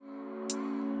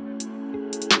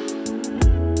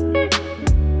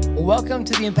Welcome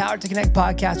to the Empowered to Connect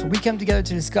podcast, where we come together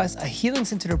to discuss a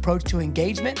healing-centered approach to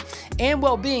engagement and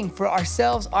well-being for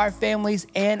ourselves, our families,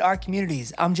 and our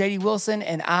communities. I'm JD Wilson,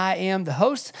 and I am the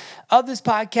host of this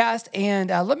podcast. And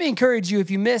let me encourage you, if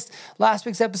you missed last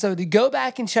week's episode, to go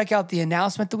back and check out the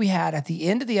announcement that we had at the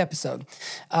end of the episode.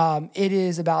 It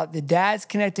is about the Dads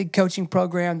Connected coaching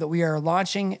program that we are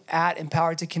launching at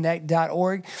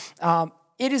empoweredtoconnect.org.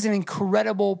 It is an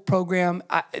incredible program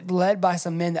led by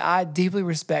some men that I deeply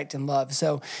respect and love.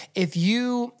 So if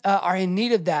you are in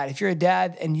need of that, if you're a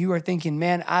dad and you are thinking,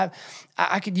 man,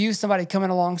 I could use somebody coming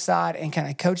alongside and kind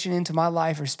of coaching into my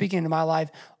life or speaking into my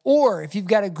life, or if you've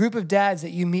got a group of dads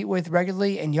that you meet with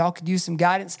regularly and y'all could use some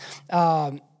guidance,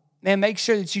 man, make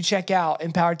sure that you check out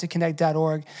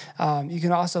empoweredtoconnect.org. You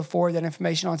can also forward that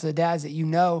information on to the dads that you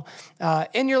know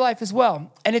in your life as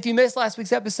well. And if you missed last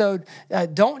week's episode,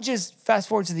 don't just fast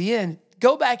forward to the end.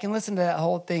 Go back and listen to that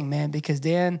whole thing, man, because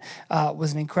Dan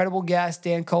was an incredible guest,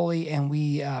 Dan Coley, and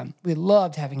we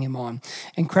loved having him on.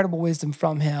 Incredible wisdom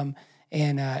from him.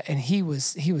 And he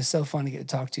was so fun to get to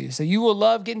talk to. So you will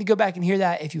love getting to go back and hear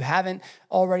that if you haven't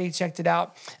already checked it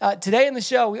out. Today on the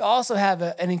show, we also have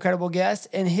an incredible guest,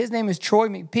 and his name is Troy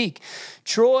McPeak.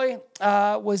 Troy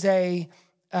was a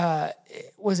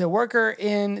worker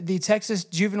in the Texas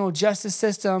juvenile justice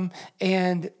system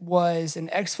and was an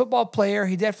ex-football player.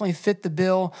 He definitely fit the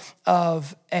bill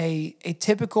of a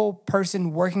typical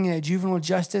person working in a juvenile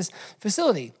justice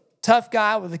facility. Tough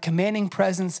guy with a commanding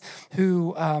presence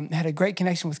who had a great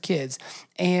connection with kids.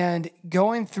 And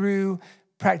going through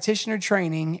practitioner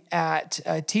training at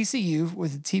TCU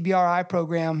with the TBRI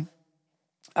program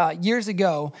years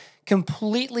ago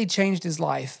completely changed his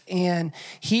life. And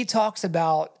he talks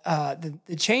about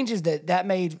the changes that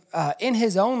made in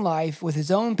his own life with his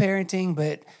own parenting,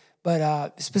 but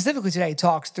specifically today, he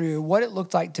talks through what it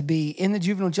looked like to be in the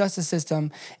juvenile justice system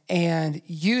and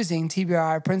using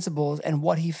TBRI principles and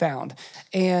what he found.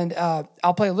 And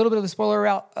I'll play a little bit of a spoiler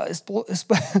out.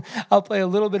 I'll play a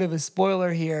little bit of a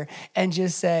spoiler here and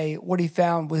just say what he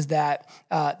found was that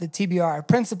the TBRI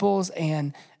principles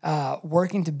and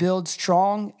working to build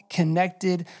strong,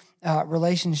 connected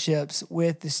relationships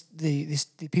with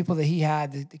the people that he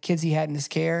had, the kids he had in his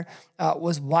care,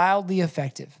 was wildly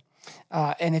effective.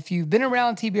 And if you've been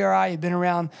around TBRI, you've been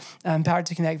around Empowered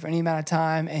to Connect for any amount of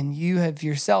time, and you have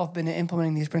yourself been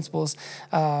implementing these principles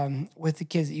with the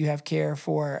kids that you have care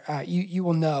for, you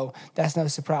will know that's no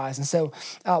surprise. And so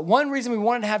one reason we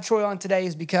wanted to have Troy on today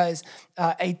is because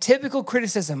a typical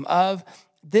criticism of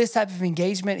this type of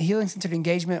engagement, healing-centered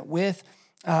engagement with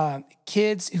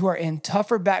kids who are in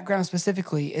tougher backgrounds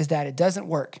specifically, is that it doesn't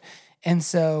work. And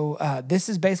so this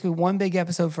is basically one big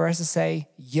episode for us to say,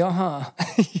 yeah,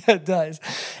 it does.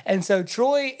 And so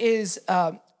Troy is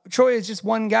just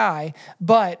one guy,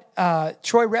 but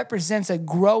Troy represents a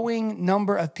growing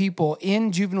number of people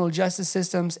in juvenile justice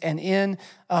systems and in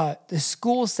the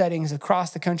school settings across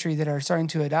the country that are starting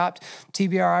to adopt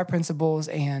TBRI principles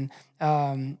and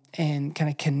kind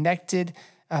of connected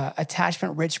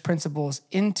attachment-rich principles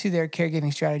into their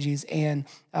caregiving strategies. And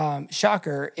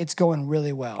shocker, it's going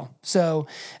really well. So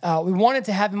we wanted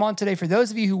to have him on today. For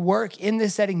those of you who work in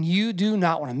this setting, you do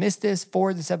not want to miss this.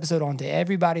 Forward this episode on to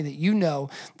everybody that you know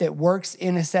that works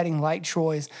in a setting like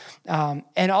Troy's.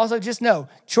 And also just know,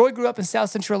 Troy grew up in South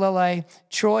Central LA.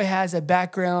 Troy has a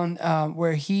background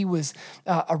where he was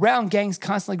around gangs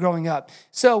constantly growing up.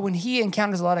 So when he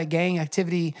encounters a lot of gang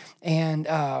activity and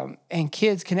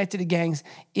kids connected to gangs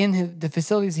in the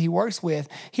facilities he works with,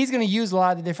 he's going to use a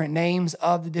lot of the different names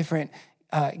of the different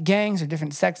gangs or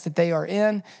different sects that they are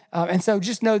in. And so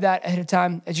just know that ahead of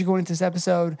time as you go into this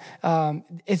episode.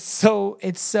 It's so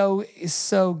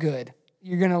good.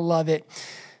 You're going to love it.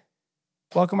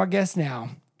 Welcome our guest now,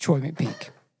 Troy McPeak.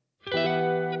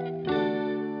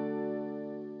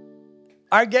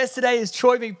 Our guest today is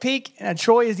Troy McPeak, and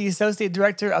Troy is the Associate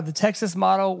Director of the Texas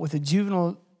Model with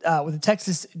the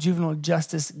Texas Juvenile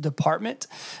Justice Department.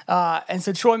 And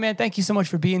so, Troy, man, thank you so much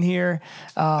for being here.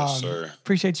 Yes, sir.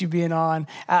 Appreciate you being on.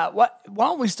 Why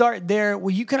don't we start there?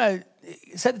 Will you kind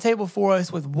of set the table for us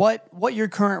with what your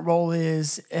current role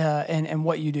is and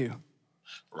what you do?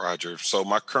 Roger. So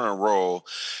my current role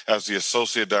as the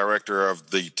Associate Director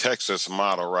of the Texas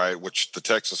Model, right, which the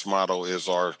Texas Model is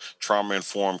our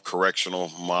trauma-informed correctional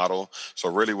model. So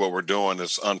really what we're doing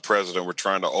is unprecedented. We're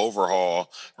trying to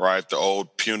overhaul, right, the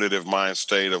old punitive mind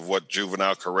state of what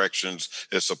juvenile corrections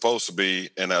is supposed to be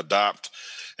and adopt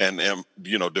and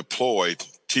deploy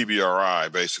TBRI,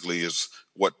 basically, is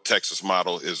what Texas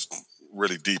Model is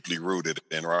really deeply rooted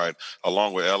in, right?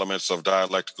 Along with elements of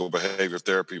dialectical behavior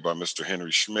therapy by Mr.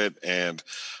 Henry Schmidt and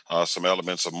some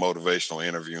elements of motivational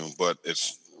interviewing. But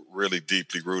it's really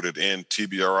deeply rooted in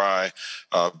TBRI,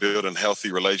 building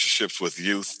healthy relationships with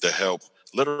youth to help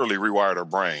literally rewire their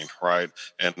brain, right?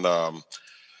 And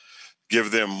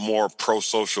give them more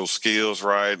pro-social skills,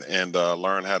 right? And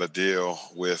learn how to deal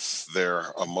with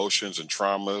their emotions and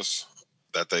traumas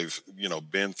that they've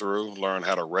been through, learn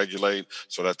how to regulate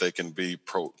so that they can be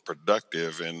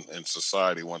productive in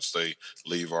society once they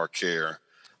leave our care.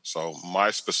 So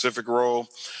my specific role,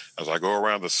 as I go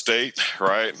around the state,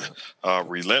 right,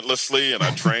 relentlessly, and I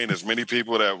train as many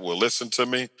people that will listen to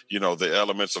me. The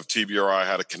elements of TBRI,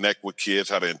 how to connect with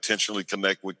kids, how to intentionally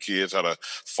connect with kids, how to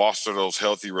foster those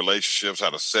healthy relationships,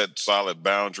 how to set solid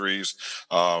boundaries,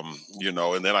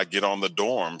 and then I get on the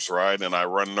dorms, right, and I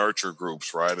run nurture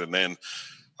groups, right, and then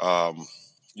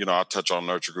I'll touch on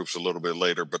nurture groups a little bit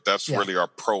later, but that's Yeah. really our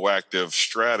proactive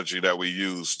strategy that we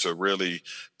use to really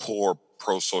pour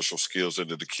pro-social skills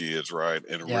into the kids, right?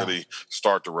 And Yeah. really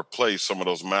start to replace some of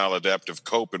those maladaptive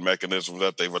coping mechanisms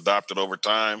that they've adopted over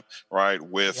time, right?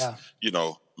 With,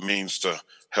 Yeah. means to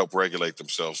help regulate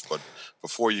themselves. But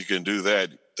before you can do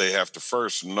that, they have to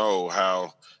first know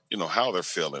how they're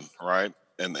feeling, right?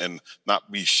 And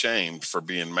not be shamed for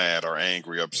being mad or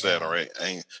angry, upset, or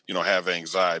have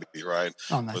anxiety, right?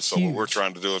 Oh, But that's so what we're huge.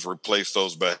 trying to do is replace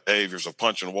those behaviors of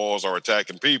punching walls or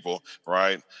attacking people,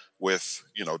 right, with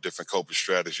different coping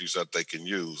strategies that they can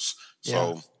use. Yeah.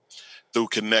 So through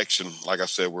connection, like I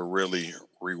said, we're really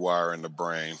rewiring the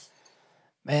brain.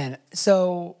 Man,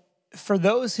 so for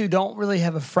those who don't really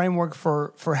have a framework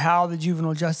for how the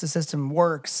juvenile justice system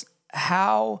works,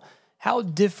 how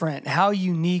different, how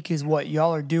unique is what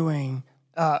y'all are doing?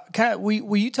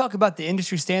 Will you talk about the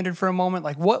industry standard for a moment?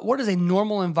 Like what is a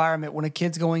normal environment when a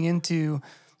kid's going into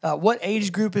what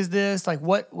age group is this? Like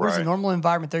what is a Right. normal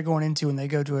environment they're going into when they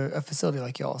go to a facility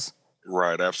like y'all's?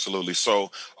 Right, absolutely.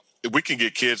 So we can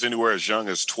get kids anywhere as young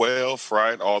as 12,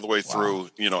 right, all the way Wow.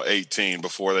 through, 18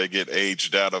 before they get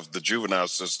aged out of the juvenile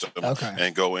system Okay.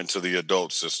 and go into the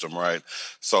adult system, right?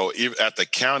 So even at the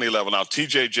county level, now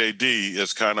TJJD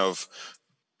is kind of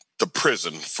the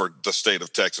prison for the state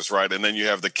of Texas, right? And then you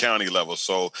have the county level.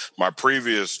 So my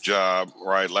previous job,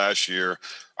 right, last year,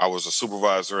 I was a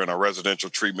supervisor in a residential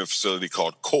treatment facility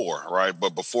called CORE, right?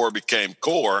 But before it became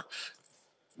CORE,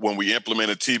 when we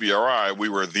implemented TBRI, we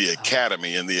were the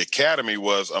academy, and the academy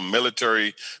was a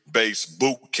military-based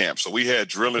boot camp. So we had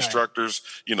drill instructors,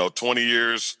 20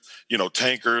 years,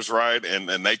 tankers, right?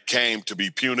 And they came to be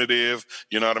punitive,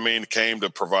 you know what I mean? Came to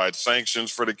provide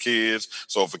sanctions for the kids.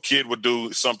 So if a kid would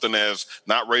do something as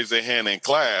not raise their hand in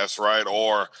class, right,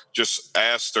 or just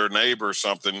ask their neighbor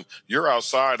something, you're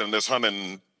outside in this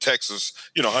 103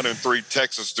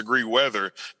 Texas degree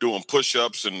weather doing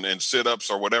push-ups and sit-ups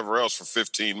or whatever else for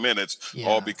 15 minutes,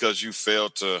 all because you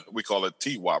failed to, we call it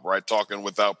TWAP, right? Talking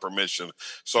without permission.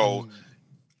 So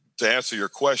to answer your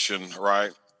question,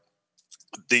 right,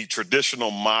 the traditional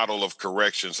model of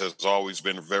corrections has always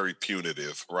been very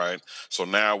punitive, right? So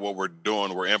now what we're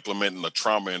doing, we're implementing a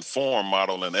trauma-informed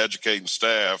model and educating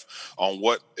staff on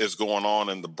what is going on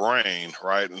in the brain,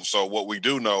 right? And so what we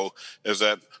do know is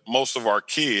that most of our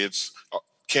kids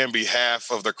can be half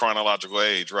of their chronological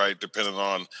age, right? Depending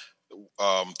on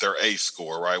their ACE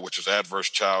score, right? Which is adverse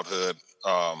childhood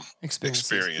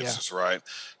experiences, right?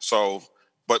 So,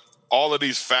 but all of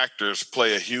these factors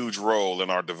play a huge role in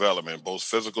our development, both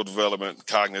physical development,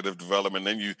 cognitive development.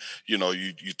 Then you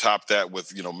top that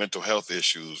with mental health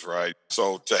issues, right?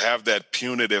 So to have that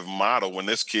punitive model when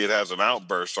this kid has an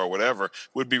outburst or whatever,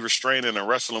 would be restraining and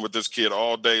wrestling with this kid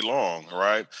all day long,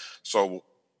 right? So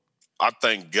I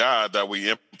thank God that we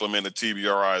implemented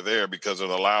TBRI there because it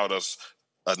allowed us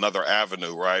another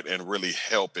avenue, right, and really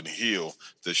help and heal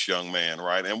this young man,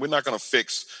 right? And we're not going to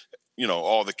fix,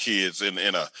 all the kids in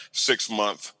a 6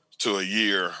 month to a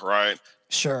year, right?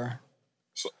 Sure.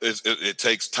 So it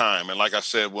takes time. And like I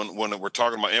said, when we're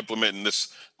talking about implementing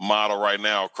this model right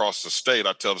now across the state,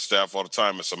 I tell the staff all the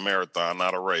time, it's a marathon,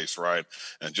 not a race, right?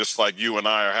 And just like you and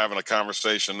I are having a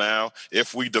conversation now,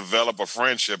 if we develop a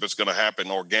friendship, it's going to happen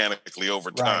organically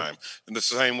over time. And the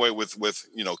same way with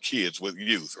kids, with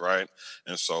youth, right?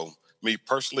 And so me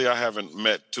personally, I haven't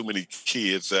met too many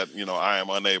kids that, I am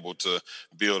unable to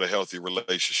build a healthy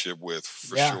relationship with,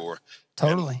 for sure.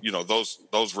 Totally. And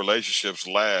those relationships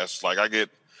last. Like I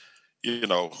get, you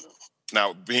know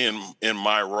now being in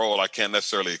my role, I can't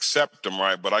necessarily accept them,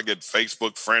 right? But I get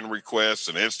Facebook friend requests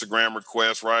and Instagram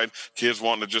requests, right? Kids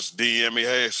wanting to just DM me,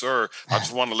 hey, sir, I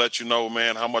just want to let you know,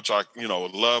 man, how much I,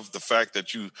 love the fact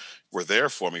that you were there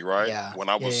for me, right? Yeah. When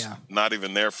I Yeah. was Yeah. not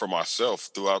even there for myself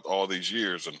throughout all these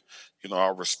years. And, I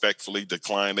respectfully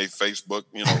decline a Facebook,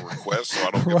 request so I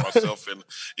don't get Right. myself in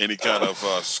any kind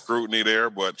of scrutiny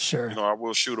there. But, Sure. I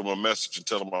will shoot them a message and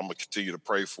tell them I'm going to continue to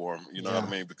pray for them. You know what I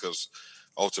Yeah. mean? Because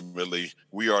ultimately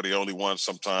we are the only ones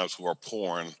sometimes who are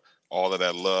pouring all of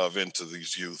that love into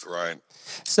these youth, right?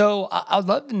 So I'd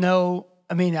love to know.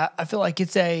 I mean, I feel like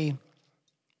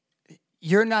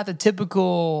you're not the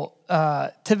typical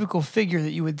figure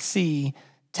that you would see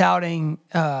touting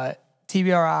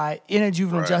TBRI in a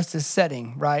juvenile Right, justice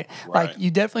setting, right? Like right,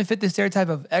 you definitely fit the stereotype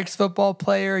of ex-football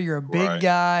player. You're a big right,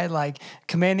 guy, like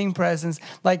commanding presence.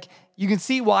 Like you can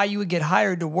see why you would get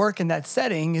hired to work in that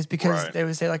setting is because right, they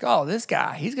would say like, oh, this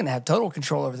guy, he's going to have total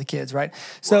control over the kids, right? right,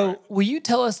 So will you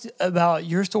tell us about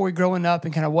your story growing up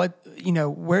and kind of what,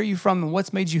 where are you from and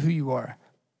what's made you who you are?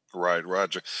 right,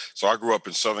 Roger. So I grew up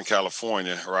in Southern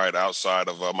California, right outside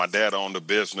of my dad owned a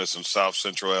business in South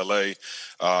Central LA.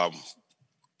 Um,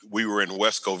 we were in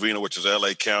West Covina, which is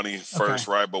LA County Okay. first,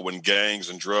 right? But when gangs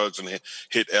and drugs and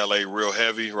hit LA real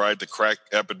heavy, right, the crack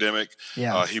epidemic,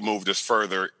 Yeah. he moved us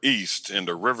further east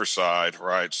into Riverside,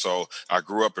 right? So I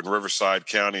grew up in Riverside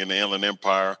County in the Inland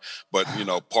Empire, but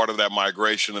part of that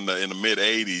migration in the mid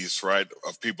 '80s, right,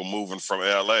 of people moving from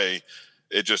LA,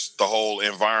 it just the whole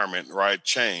environment, right,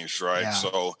 changed, right? Yeah.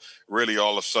 So really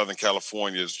all of Southern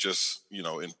California is just,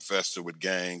 infested with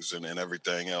gangs and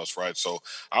everything else, right? So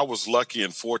I was lucky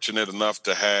and fortunate enough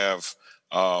to have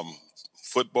um,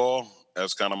 football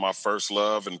as kind of my first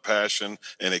love and passion,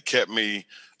 and it kept me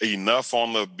enough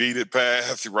on the beaded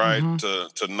path, right, Mm-hmm.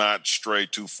 to not stray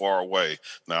too far away.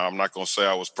 Now, I'm not going to say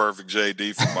I was perfect,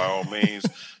 JD, for by all means,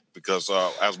 because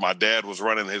as my dad was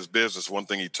running his business, one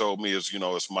thing he told me is,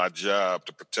 it's my job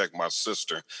to protect my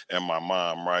sister and my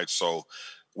mom, right? So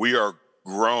we are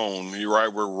grown, you're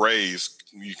right, we're raised.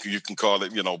 You can call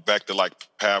it, back to like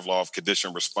Pavlov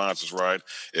conditioned responses, right?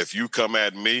 If you come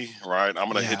at me, right, I'm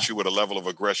going to Yeah. hit you with a level of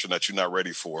aggression that you're not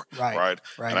ready for, Right. right?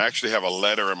 And Right. I actually have a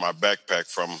letter in my backpack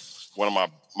from one of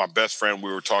my best friend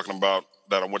we were talking about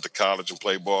that I went to college and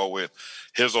played ball with.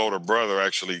 His older brother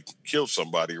actually killed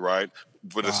somebody, right?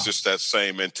 But it's Wow. just that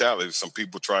same mentality. Some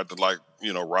people tried to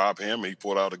rob him. He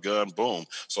pulled out a gun, boom.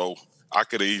 So I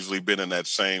could have easily been in that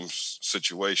same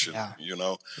situation, Yeah. you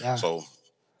know. Yeah. So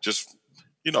just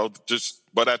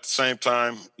but at the same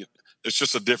time, it's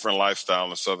just a different lifestyle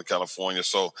in Southern California.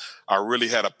 So I really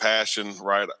had a passion,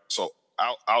 right? So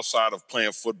outside of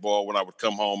playing football, when I would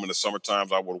come home in the summer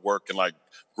times, I would work in like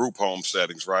group home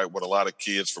settings, right, with a lot of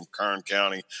kids from Kern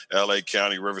County, LA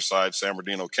County, Riverside, San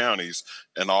Bernardino counties,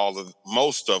 and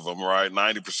most of them, right,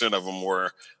 90% of them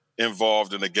were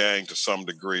involved in the gang to some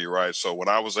degree, right? So when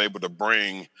I was able to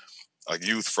bring a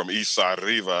youth from East Side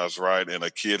Rivas, right, and a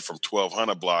kid from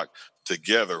 1200 block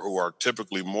together who are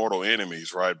typically mortal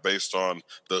enemies, right, based on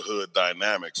the hood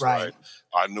dynamics, Right. right,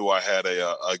 I knew I had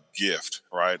a gift,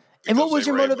 right, And what because they was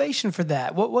your were able to. motivation for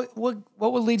that? What would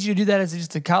lead you to do that as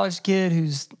just a college kid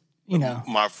who's, you know,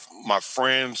 My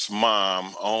friend's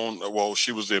mom owned, well,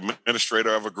 she was the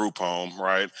administrator of a group home,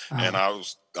 right, and uh,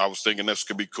 I was thinking this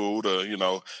could be cool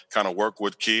to kind of work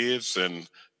with kids. And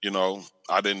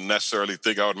I didn't necessarily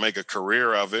think I would make a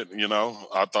career of it.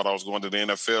 I thought I was going to the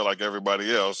NFL like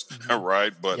everybody else, mhm.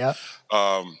 right? But Yep.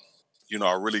 um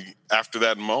I really, after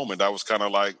that moment, I was kind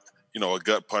of like, a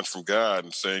gut punch from God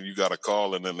and saying, you got a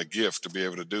call and then the gift to be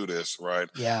able to do this, right?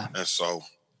 Yeah. And so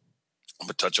I'm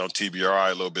gonna touch on TBRI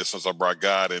a little bit since I brought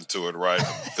God into it, right?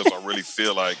 Because I really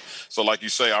feel like, so like you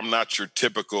say, I'm not your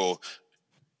typical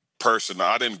person.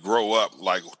 I didn't grow up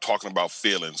like talking about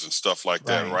feelings and stuff like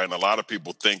that, Right. right? And a lot of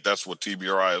people think that's what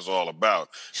TBRI is all about,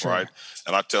 right? Sure.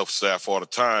 And I tell staff all the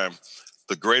time,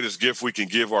 the greatest gift we can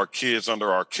give our kids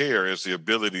under our care is the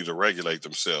ability to regulate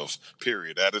themselves,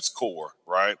 period, at its core,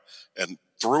 right? And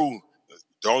through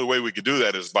the only way we could do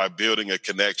that is by building a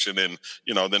connection. And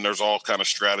then there's all kind of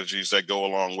strategies that go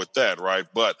along with that, right?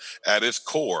 But at its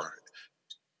core,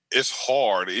 it's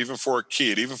hard, even for a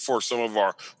kid, even for some of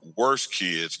our worst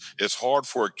kids, it's hard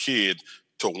for a kid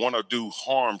to want to do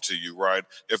harm to you, right?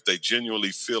 If they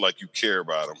genuinely feel like you care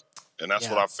about them. And that's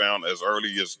what Yeah. I found as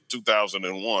early as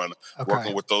 2001, Okay.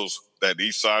 working with that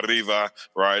East Side Riva,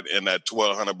 right, and that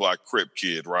 1200 block Crip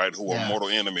kid, right, who are Yeah. mortal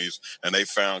enemies, and they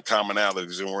found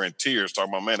commonalities and were in tears,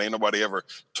 talking about, man, ain't nobody ever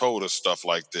told us stuff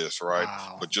like this, right?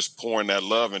 Wow. But just pouring that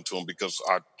love into them because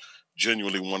I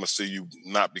genuinely want to see you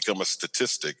not become a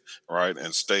statistic, right,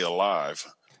 and stay alive.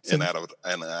 So and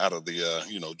out of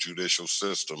the judicial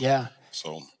system. yeah.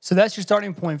 So So that's your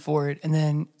starting point for it. And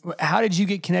then how did you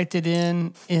get connected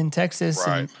in Texas?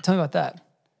 right. And tell me about that.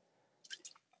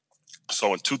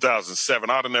 So in 2007,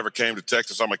 I'd have never came to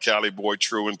Texas. I'm a Cali boy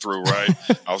through and through, right?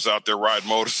 I was out there riding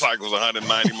motorcycles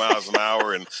 190 miles an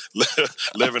hour and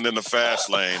living in the fast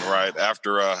lane, right?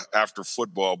 After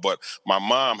football. But my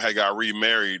mom had got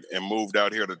remarried and moved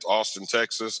out here to Austin,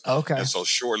 Texas. Okay. And so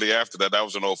shortly after that, that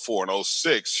was in '04 and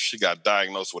 '06, she got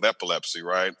diagnosed with epilepsy,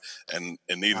 right? And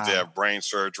needed to have brain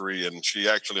surgery. And she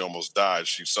actually almost died.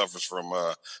 She suffers from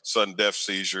sudden death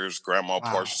seizures, grand mal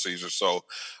partial seizures. So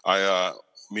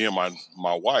me and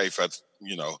my wife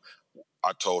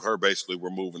I told her basically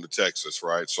we're moving to Texas,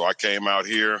 right? So I came out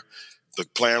here. The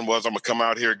plan was I'm gonna come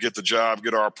out here, get the job,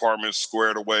 get our apartment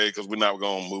squared away because we're not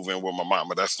gonna move in with my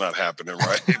mama. That's not happening,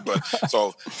 right? But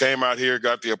so came out here,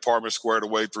 got the apartment squared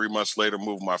away. 3 months later,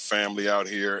 moved my family out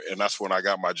here, and that's when I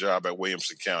got my job at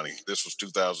Williamson County. This was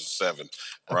 2007,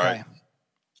 right? Okay.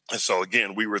 And so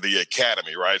again, we were the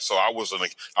academy, right? So I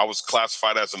was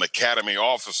classified as an academy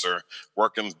officer,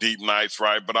 working deep nights,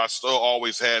 right? But I still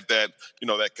always had that,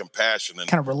 that compassion and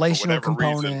Kind of for relational whatever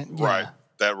reason, component. right? Yeah.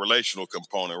 That relational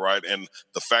component, right? And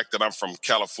the fact that I'm from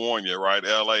California, right?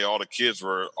 LA, all the kids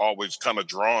were always kind of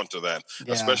drawn to that,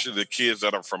 Yeah. especially the kids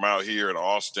that are from out here in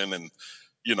Austin. And,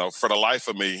 for the life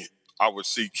of me, I would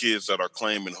see kids that are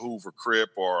claiming Hoover Crip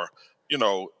or, you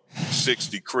know,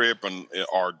 60 Crip and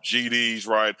our GDs,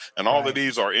 right? And all of Right.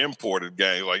 these are imported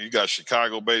gangs. Like you got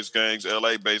Chicago-based gangs,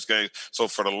 LA-based gangs. So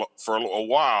for a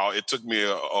while, it took me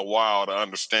a while to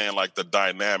understand like the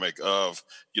dynamic of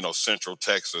Central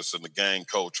Texas and the gang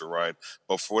culture, right?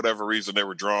 But for whatever reason, they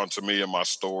were drawn to me and my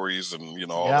stories and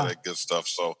all of Yeah. that good stuff.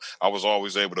 So I was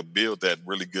always able to build that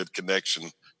really good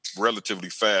connection relatively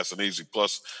fast and easy.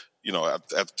 Plus, at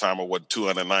the time I wasn't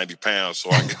 290 pounds, so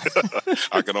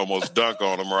I could almost dunk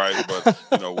on them, right? But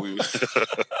we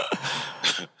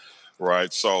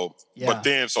right. So, but Yeah.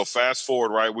 then so fast forward,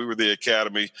 right? We were the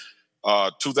academy,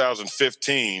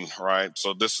 2015, right?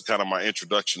 So this is kind of my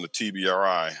introduction to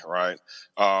TBRI, right?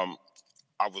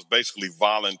 I was basically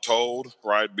voluntold,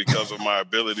 right, because of my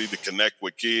ability to connect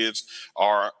with kids.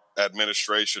 Our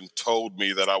administration told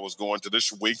me that I was going to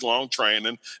this week-long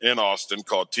training in Austin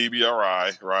called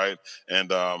TBRI, right, and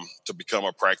to become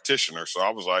a practitioner. So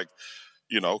I was like,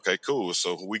 okay, cool.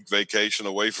 So a week vacation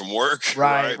away from work,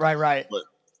 Right. right? Right. Right. But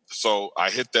so I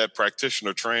hit that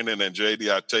practititioner training, and JD,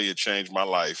 I tell you, it changed my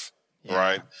life, Yeah.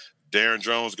 right? Darren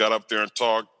Jones got up there and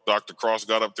talked. Dr. Cross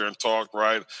got up there and talked,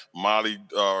 right? Molly,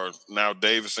 now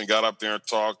Davison got up there and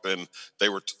talked, and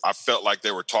I felt like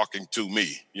they were talking to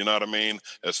me. You know what I mean?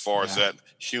 As far as Yeah. that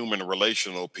human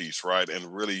relational piece, right?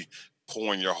 And really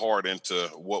pouring your heart into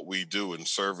what we do and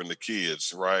serving the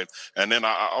kids, right? And then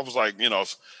I was like,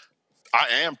 I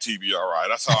am TBRI.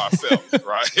 That's how I felt,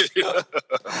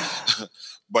 right?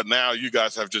 But now you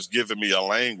guys have just given me a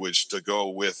language to go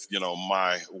with,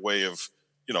 my way of,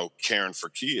 caring for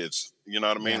kids. You know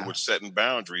what I mean? Yeah. With setting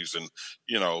boundaries and,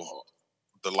 you know,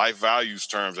 the life values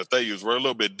terms that they use were a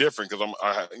little bit different because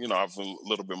I have a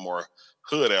little bit more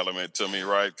hood element to me,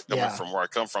 right? Coming Yeah. from where I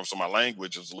come from, so my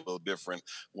language is a little different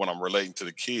when I'm relating to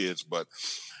the kids, but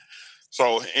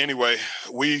so anyway,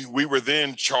 we were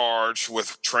then charged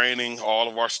with training all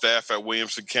of our staff at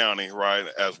Williamson County, right?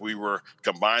 As we were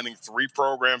combining 3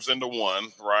 programs into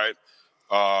one, right?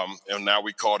 And now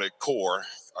we called it CORE.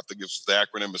 I think the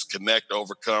acronym is Connect,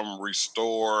 Overcome,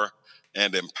 Restore,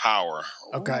 and Empower.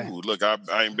 Okay. Ooh, look, I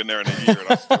ain't been there in a year and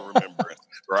I still remember it,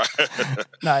 right?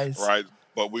 Nice. Right.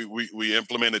 But we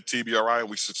implemented TBRI and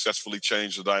we successfully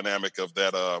changed the dynamic of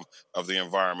that of the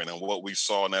environment. And what we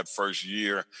saw in that first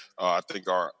year, I think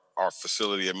our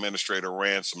facility administrator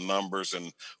ran some numbers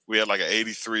and we had like an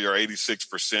 83 or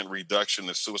 86% reduction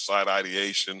in suicide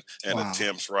ideation and Wow.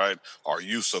 attempts, right? Our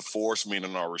use of force,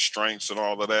 meaning our restraints and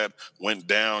all of that, went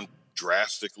down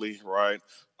drastically, right?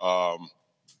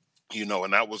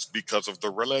 And that was because of the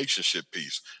relationship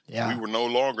piece. We Yeah. were no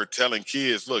longer telling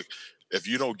kids, look, if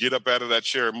you don't get up out of that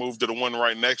chair and move to the one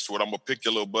right next to it, I'm gonna pick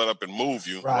your little butt up and move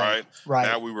you, Right. right? Right.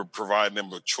 Now we were providing them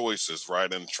with choices,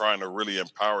 right? And trying to really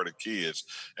empower the kids.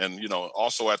 And,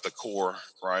 also at the core,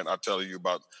 right, I tell you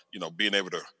about, being able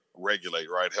to regulate,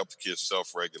 right? Help the kids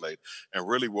self-regulate. And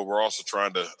really what we're also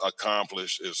trying to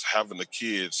accomplish is having the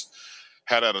kids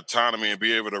have that autonomy and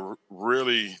be able to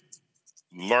really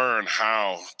learn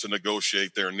how to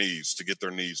negotiate their needs to get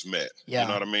their needs met. You know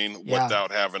Yeah. what I mean? Yeah. Without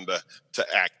having to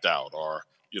act out or,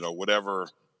 whatever,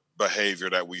 behavior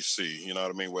that we see. You know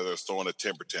what I mean? Whether it's throwing a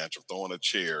temper tantrum, throwing a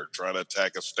chair, trying to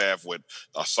attack a staff with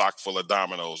a sock full of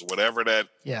dominoes, whatever that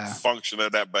Yeah. function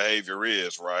of that behavior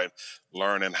is, right?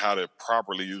 Learning how to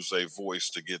properly use a voice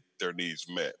to get their needs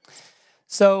met.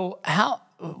 So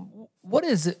what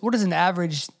is it? What is an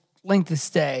average length of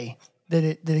stay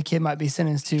that a kid might be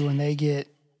sentenced to when they get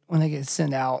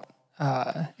sent out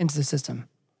into the system?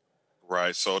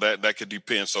 Right. So that could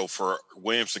depend. So for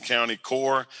Williamson County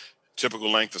Core, typical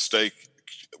length of stay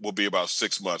will be about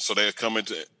 6 months. So they come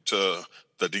into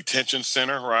the detention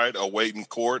center, right, awaiting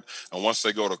court. And once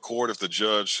they go to court, if the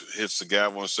judge hits the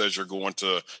gavel and says you're going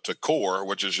to core,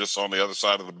 which is just on the other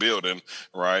side of the building,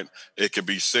 right, it could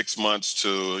be 6 months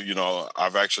to,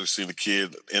 I've actually seen a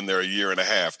kid in there a year and a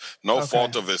half. No Okay.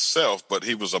 fault of himself, but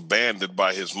he was abandoned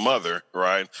by his mother,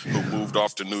 right, who moved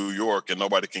off to New York and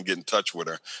nobody can get in touch with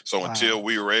her. So Wow. until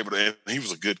we were able to, and he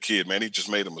was a good kid, man. He just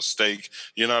made a mistake,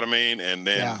 you know what I mean? And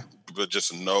then, Yeah. but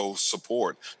just no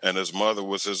support. And his mother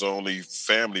was his only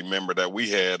family member that we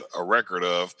had a record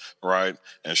of, right?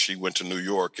 And she went to New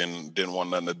York and didn't want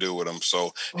nothing to do with him.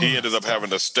 So Oh, he ended that's up having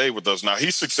to tough. stay with us. Now he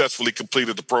successfully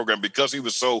completed the program because he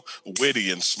was so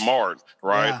witty and smart,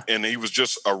 right? Yeah. And he was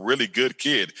just a really good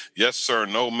kid. Yes, sir,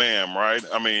 no, ma'am, right?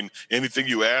 I mean, anything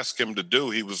you ask him to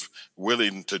do, he was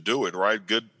willing to do it, right?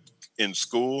 Good in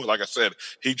school. Like I said,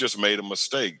 he just made a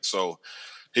mistake. So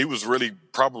he was really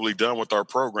probably done with our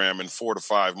program in 4 to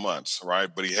 5 months, right?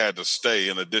 But he had to stay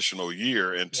an additional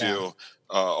year Yeah. until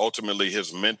ultimately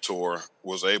his mentor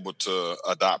was able to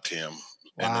adopt him.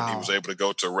 And then he was Wow. able to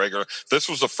go to regular. This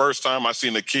was the first time I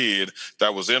seen a kid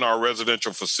that was in our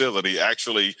residential facility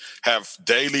actually have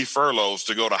daily furloughs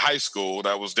to go to high school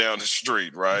that was down the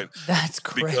street, right? That's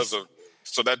Because crazy. of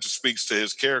so that just speaks to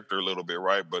his character a little bit,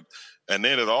 right? But and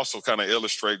then it also kind of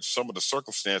illustrates some of the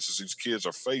circumstances these kids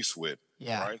are faced with,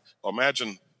 Yeah. right?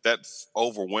 Imagine that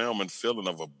overwhelming feeling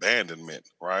of abandonment,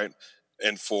 right?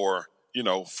 And for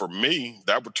me,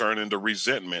 that would turn into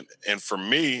resentment. And for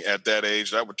me at that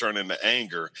age, that would turn into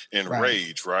anger and Right.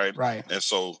 rage, right? Right. And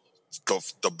so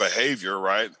the behavior,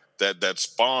 right? That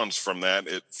spawns from that,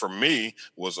 it for me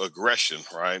was aggression,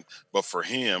 right? But for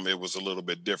him, it was a little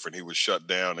bit different. He would shut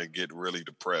down and get really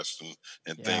depressed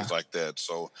and things Yeah. like that.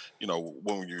 So,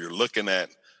 when you're looking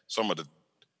at some of the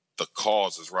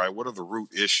causes, right? What are the root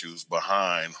issues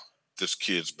behind this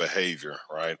kid's behavior,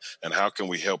 right? And how can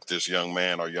we help this young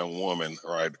man or young woman,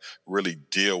 right, really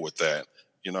deal with that?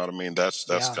 You know what I mean? That's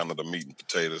Yeah. kind of the meat and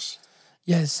potatoes.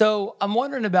 Yeah. So I'm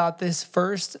wondering about this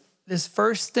first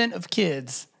stint of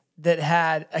kids that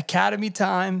had academy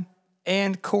time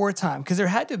and core time because there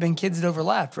had to have been kids that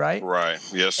overlapped, right? Right.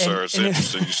 Yes, And sir. It's and it,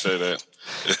 interesting you say that.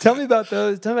 tell me about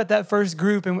those. Tell me about that first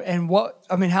group and what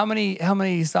I mean. How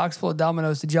many socks full of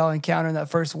dominoes did y'all encounter in that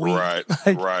first week? Right,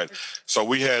 Like, right. So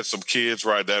we had some kids,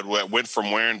 right, that went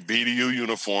from wearing BDU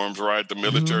uniforms, right, the mhm,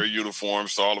 military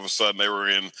uniforms, to all of a sudden they were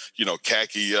in,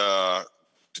 khaki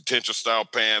detention style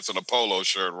pants and a polo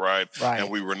shirt, right? And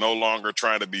right. we were no longer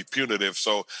trying to be punitive.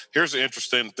 So here's the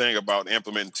interesting thing about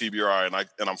implementing TBRI,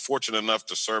 and I'm fortunate enough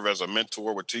to serve as a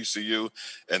mentor with TCU,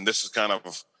 and this is kind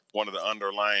of one of the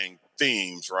underlying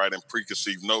themes, right, and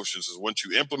preconceived notions is once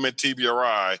you implement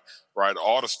TBRI, right,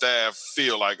 all the staff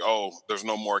feel like, oh, there's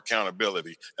no more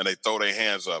accountability, and they throw their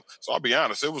hands up. So I'll be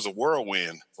honest, it was a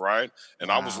whirlwind, right? And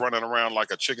I was Wow. running around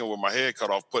like a chicken with my head cut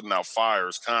off, putting out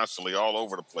fires constantly all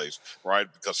over the place, right?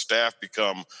 Because staff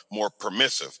become more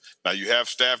permissive. Now you have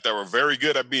staff that were very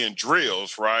good at being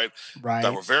drills, right? That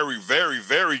Right. were very, very,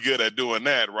 very good at doing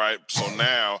that, right? So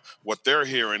now what they're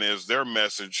hearing is their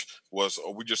message was,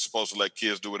 oh, we're just supposed to let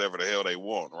kids do whatever the hell they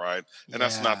want, right? And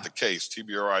that's not Yeah. the case.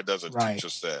 TBRI doesn't Right. teach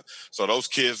us that. So those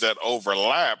kids that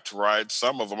overlapped, right?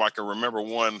 Some of them I can remember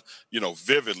one,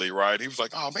 vividly, right? He was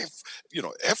like, "Oh man,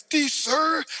 FD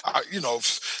sir,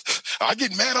 I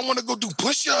get mad. I want to go do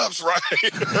push-ups, right?"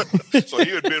 So he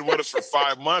had been with us for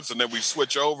 5 months, and then we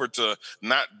switch over to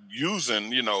not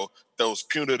using, those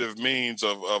punitive means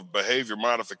of behavior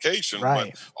modification, but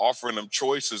Right. offering them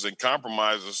choices and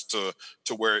compromises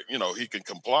to where he can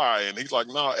comply. And he's like,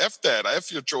 "No, f that,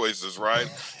 f your choices, right?"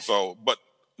 So, but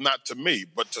not to me,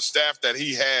 but to staff that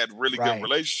he had really good Right.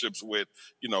 relationships with,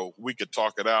 we could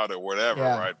talk it out or whatever,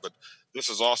 Yeah. right? But this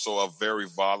is also a very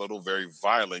volatile, very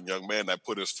violent young man that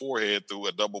put his forehead through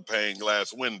a double pane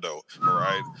glass window, all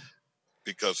right,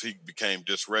 because he became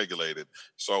dysregulated.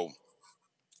 So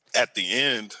at the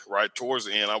end, right, towards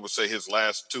the end, I would say his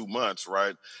last 2 months,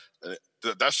 right,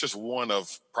 that's just one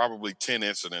of probably 10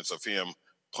 incidents of him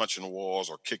punching walls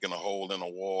or kicking a hole in a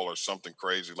wall or something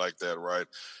crazy like that, right?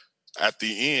 at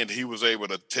the end, he was able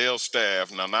to tell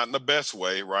staff, now not in the best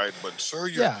way, right? But sir,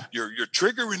 Yeah. you're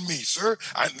triggering me, sir.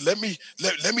 Let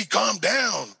me calm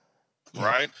down, Yeah.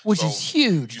 right? Which is So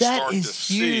huge. you That start to is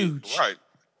see, huge. right,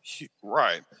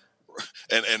 right,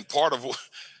 and part of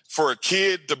for a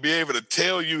kid to be able to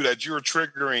tell you that you're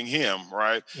triggering him,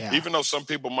 right? Yeah. Even though some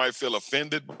people might feel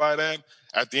offended by that,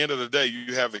 at the end of the day,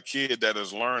 you have a kid that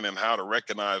is learning how to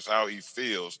recognize how he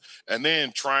feels and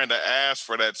then trying to ask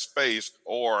for that space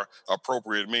or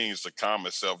appropriate means to calm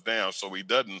himself down so he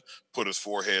doesn't put his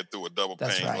forehead through a double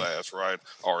That's pane right. glass, right?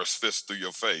 Or his fist through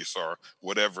your face or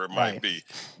whatever it might Right. be,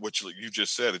 which you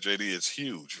just said, JD, is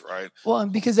huge, right? Well,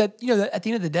 and because at the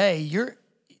end of the day,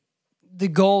 the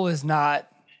goal is not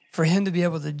for him to be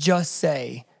able to just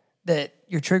say that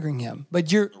you're triggering him,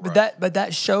 but Right,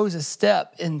 that shows a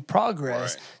step in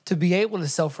progress right, to be able to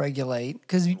self-regulate.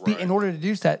 Because in right, order to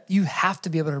do that, you have to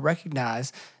be able to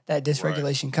recognize that right,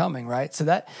 dysregulation coming, right? So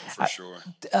that for sure.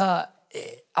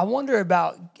 I wonder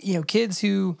about kids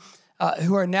who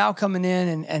are now coming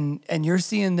in and you're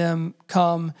seeing them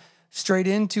come straight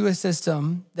into a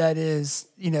system that is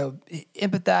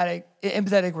empathetic,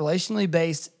 relationally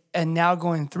based, and now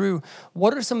going through.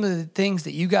 What are some of the things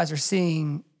that you guys are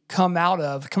seeing come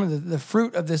the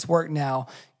fruit of this work now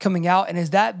coming out, and is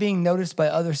that being noticed by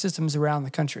other systems around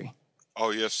the country?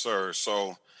 Oh, yes, sir.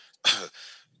 So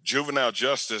juvenile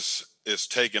justice is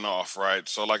taking off, right?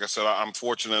 So, like I said, I'm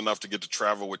fortunate enough to get to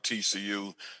travel with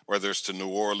TCU, whether it's to New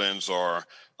Orleans or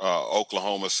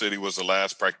Oklahoma City was the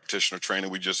last practitioner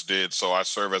training we just did. So I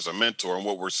serve as a mentor, and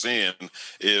what we're seeing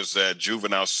is that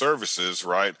juvenile services,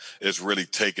 right, is really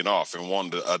taking off and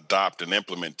wanting to adopt and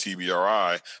implement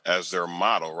TBRI as their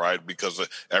model, right? Because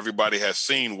everybody has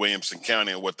seen Williamson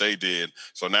County and what they did.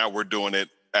 So now we're doing it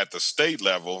at the state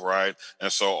level, right?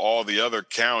 And so all the other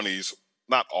counties,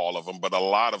 not all of them, but a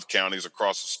lot of counties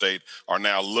across the state are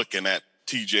now looking at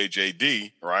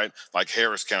TJJD, right? Like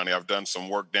Harris County, I've done some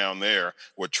work down there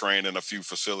with training a few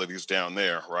facilities down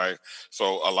there, right?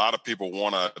 So a lot of people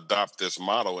want to adopt this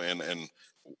model and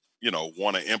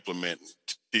want to implement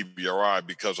TBRI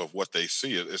because of what they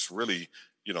see. It's really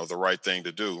the right thing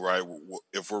to do, right?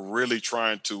 If we're really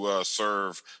trying to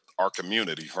serve our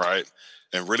community, right,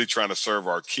 and really trying to serve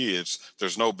our kids,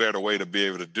 there's no better way to be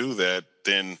able to do that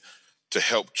than to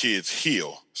help kids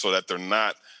heal so that they're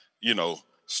not, you know,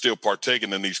 still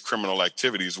partaking in these criminal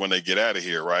activities when they get out of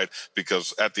here, right?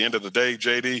 Because at the end of the day,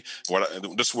 JD,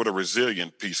 this is where the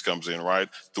resilient piece comes in, right?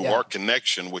 Through Yeah. our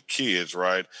connection with kids,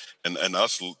 right, and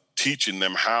us teaching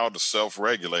them how to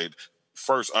self-regulate.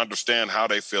 First, understand how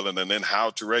they feel, and then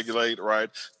how to regulate, right?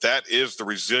 That is the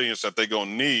resilience that they're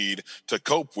gonna need to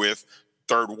cope with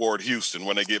Third Ward Houston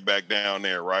when they get back down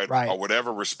there, right? Or Right.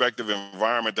 whatever respective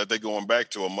environment that they're going back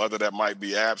to. A mother that might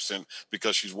be absent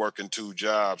because she's working two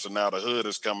jobs, and now the hood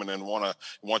is coming and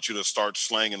want you to start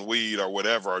slanging weed or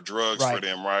whatever or drugs for Right.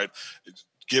 them, right?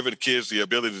 Giving kids the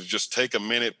ability to just take a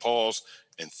minute, pause,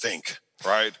 and think,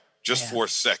 right? Just Man. for a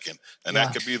second. And that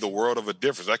Yeah. could be the world of a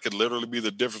difference. That could literally be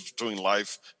the difference between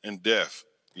life and death.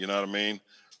 You know what I mean?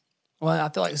 Well, I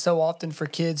feel like so often for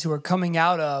kids who are coming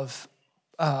out of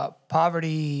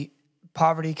poverty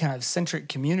kind of centric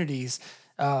communities,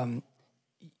 um,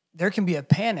 there can be a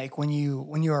panic when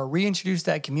you are reintroduced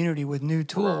to that community with new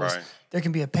tools. Right. There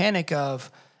can be a panic of,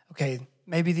 okay,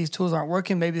 maybe these tools aren't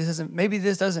working. Maybe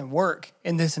this doesn't work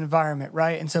in this environment,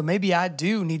 right? And so maybe I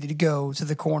do need to go to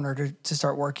the corner to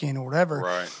start working or whatever.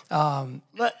 Right.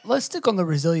 Let's stick on the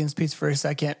resilience piece for a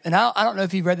second. And I don't know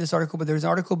if you've read this article, but there's an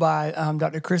article by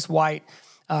Dr. Chris White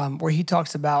where he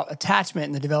talks about attachment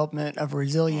and the development of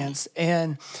resilience,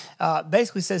 and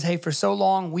basically says, hey, for so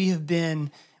long we've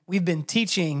been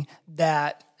teaching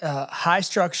that high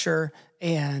structure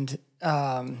and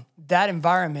that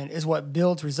environment is what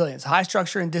builds resilience. High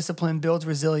structure and discipline builds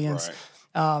resilience.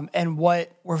 Right. And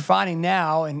what we're finding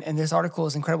now, and this article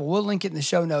is incredible. We'll link it in the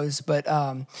show notes, but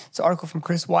it's an article from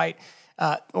Chris White.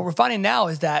 What we're finding now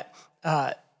is that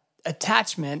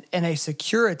attachment and a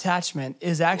secure attachment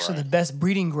is actually Right. the best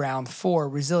breeding ground for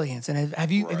resilience. And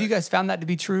have you Right. guys found that to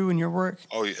be true in your work?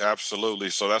 Oh, yeah, absolutely.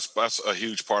 So that's a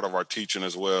huge part of our teaching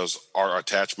as well as our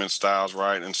attachment styles,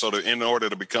 right? And so in order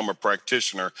to become a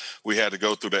practitioner, we had to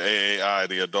go through the AAI,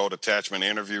 the Adult Attachment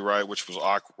Interview, right? Which was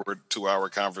awkward 2-hour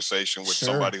conversation with Sure.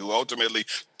 somebody who ultimately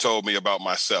told me about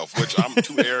myself, which I'm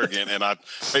too arrogant, and I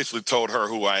basically told her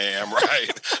who I am, right?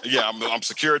 Yeah, I'm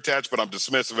secure attached, but I'm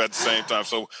dismissive at the same time.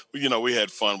 So we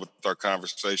had fun with our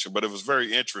conversation, but it was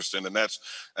very interesting, and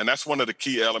that's one of the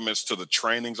key elements to the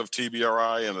trainings of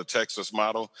TBRI and the Texas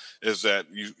model is that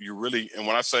you really, and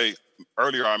when I say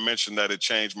earlier, I mentioned that it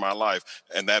changed my life,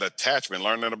 and that attachment,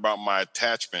 learning about my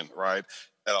attachment, right?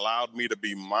 it allowed me to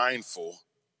be mindful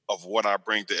of what I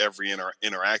bring to every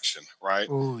interaction, right?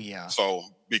 Oh yeah. So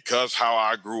because how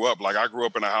I grew up, like I grew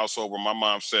up in a household where my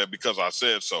mom said because I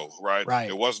said so, right? It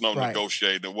Right. was no Right.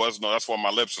 negotiating. It was no. That's why my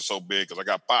lips are so big because I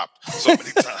got popped so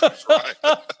many times, right?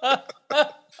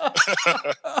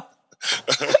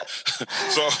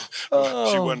 So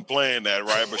she Oh wasn't playing that,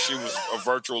 right? But she was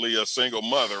virtually a single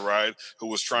mother, right? Who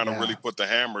was trying to really yeah. put the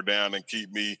hammer down and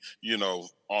keep me,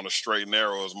 on a straight and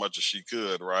narrow as much as she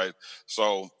could, right?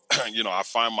 So, I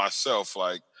find myself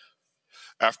like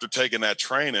after taking that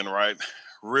training, right,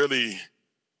 really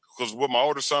because with my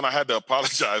older son, I had to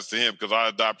apologize to him because I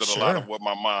adopted a lot of Sure. what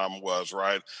my mom was,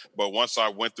 right? But once I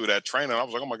went through that training, I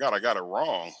was like, oh my God, I got it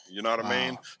wrong. You know what I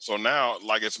mean? Wow. So now,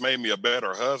 like, it's made me a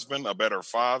better husband, a better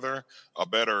father, a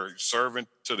better servant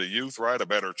to the youth, right? A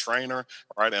better trainer,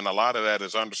 right? And a lot of that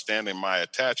is understanding my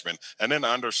attachment and then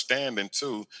understanding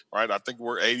too, right? I think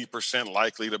we're 80%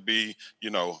 likely to be,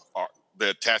 the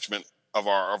attachment of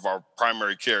our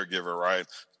primary caregiver, right?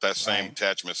 That same Right.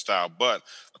 attachment style. But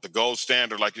the gold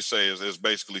standard, like you say, is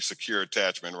basically secure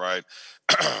attachment, right?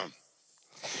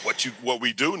 What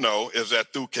we do know is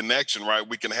that through connection, right,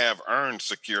 we can have earned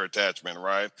secure attachment,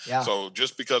 right? Yeah. So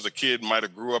just because a kid might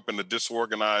have grew up in a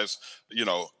disorganized,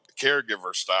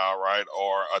 caregiver style, right,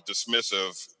 or a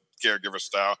dismissive caregiver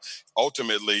style,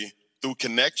 ultimately through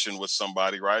connection with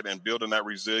somebody, right, and building that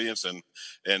resilience and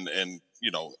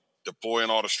deploying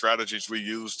all the strategies we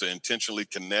use to intentionally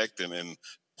connect and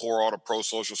pour all the pro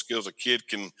social skills, a kid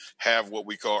can have what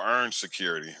we call earned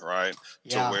security, right?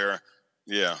 To Yeah. where,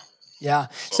 yeah. Yeah.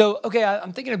 So So okay,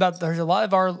 I'm thinking about there's a lot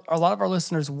of our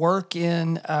listeners work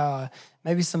in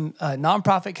maybe some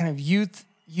nonprofit kind of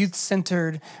youth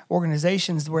centered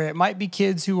organizations where it might be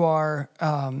kids who are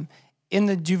in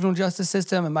the juvenile justice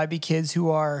system. It might be kids who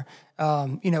are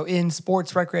in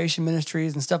sports recreation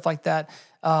ministries and stuff like that,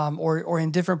 or in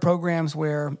different programs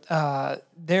where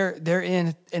they're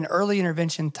in an early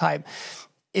intervention type.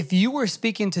 If you were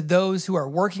speaking to those who are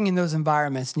working in those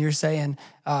environments and you're saying,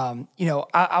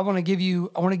 I want to give you,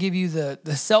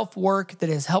 the self work that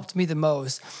has helped me the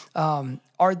most.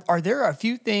 Are there a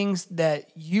few things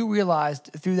that you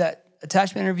realized through that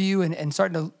attachment interview and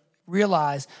starting to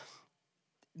realize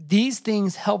these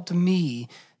things helped me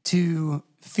to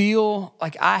feel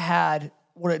like I had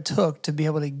what it took to be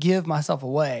able to give myself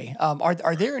away.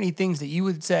 Are there any things that you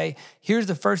would say? Here's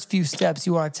the first few steps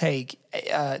you want to take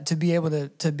to be able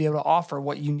to offer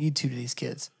what you need to these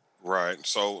kids. right.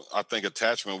 So I think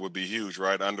attachment would be huge,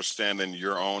 right? Understanding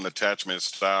your own attachment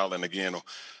style. And again,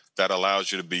 that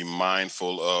allows you to be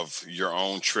mindful of your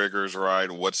own triggers,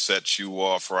 right? What sets you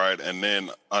off, right? And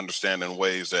then understanding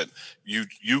ways that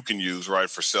you can use, right,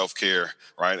 for self-care,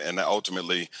 right? And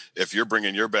ultimately, if you're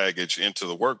bringing your baggage into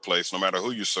the workplace, no matter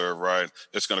who you serve, right,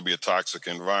 it's going to be a toxic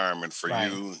environment for Right.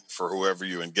 you, for whoever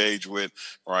you engage with,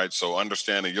 right? So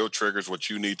understanding your triggers, what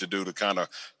you need to do to kind of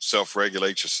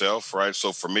self-regulate yourself, right?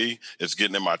 So for me, it's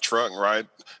getting in my truck, right?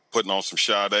 Putting on some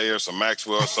Sade or some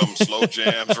Maxwell, some slow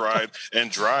jams, right?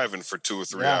 And driving for 2 or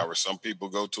 3 Yeah. hours. Some people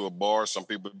go to a bar, some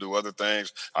people do other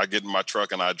things. I get in my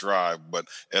truck and I drive, but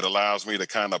it allows me to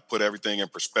kind of put everything in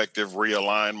perspective,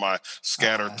 realign my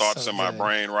scattered thoughts So in my good.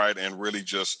 brain, right? And really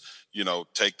just,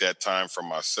 take that time for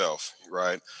myself,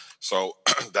 right? So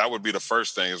that would be the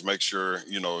first thing is make sure,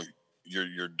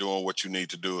 you're doing what you need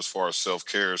to do as far as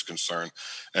self-care is concerned.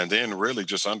 And then really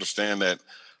just understand that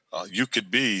you could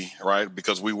be right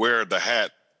because we wear the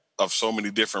hat of so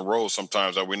many different roles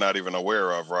sometimes that we're not even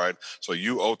aware of, right? So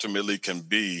you ultimately can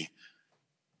be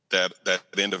that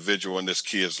individual in this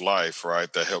kid's life,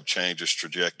 right, that helped change his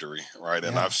trajectory, right?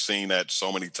 And Yeah. I've seen that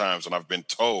so many times, and I've been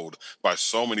told by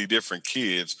so many different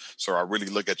kids. So I really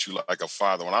look at you like a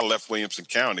father. When I left Williamson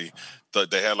County,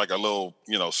 they had like a little,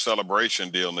 celebration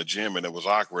deal in the gym, and it was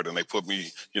awkward, and they put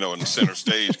me, in the center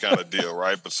stage kind of deal,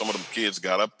 right? But some of them kids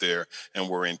got up there and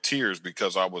were in tears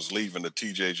because I was leaving the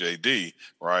TJJD,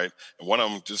 right? And one of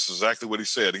them, just exactly what he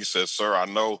said. He said, "Sir, I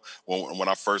know when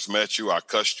I first met you, I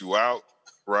cussed you out."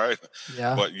 Right?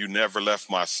 Yeah. But you never left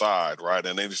my side, right?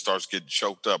 And then he starts getting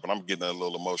choked up, and I'm getting a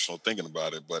little emotional thinking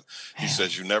about it. But he Man.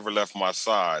 says, "You never left my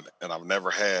side, and I've never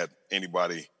had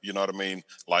anybody, you know what I mean,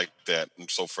 like that." And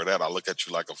so for that, I look at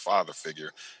you like a father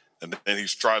figure. And then he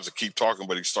tries to keep talking,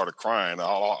 but he started crying.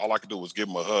 All I could do was give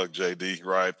him a hug, JD,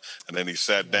 right? And then he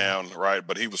sat Yeah. down, right?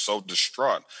 But he was so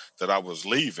distraught that I was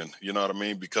leaving, you know what I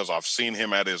mean? Because I've seen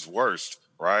him at his worst,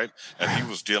 right? And he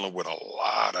was dealing with a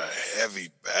lot of heavy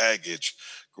baggage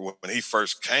when he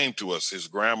first came to us. His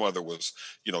grandmother was,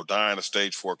 dying of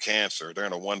stage 4 cancer. They're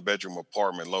in a 1 bedroom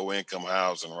apartment, low income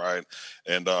housing, right?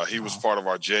 And he was Wow. part of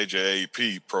our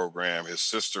JJAP program. His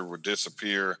sister would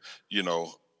disappear, you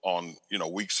know, on,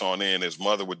 weeks on end. His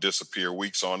mother would disappear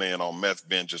weeks on end on meth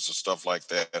binges and stuff like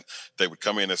that. They would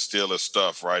come in and steal his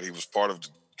stuff, right? He was part of the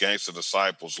Gangster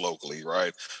Disciples locally,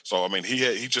 right? So I mean,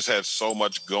 he just had so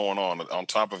much going on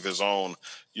top of his own,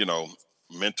 you know,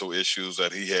 mental issues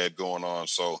that he had going on.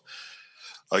 So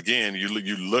again,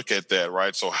 you look at that,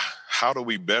 right? So how do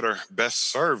we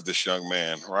best serve this young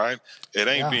man, right? It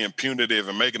ain't Yeah. being punitive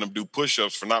and making him do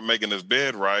push-ups for not making his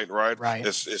bed right, right? Right.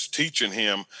 It's teaching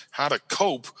him how to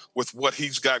cope with what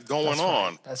he's got going That's right.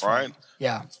 on, That's right. right?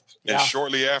 Yeah. And Yeah.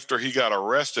 shortly after he got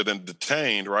arrested and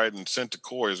detained, right, and sent to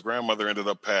court, his grandmother ended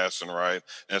up passing, right?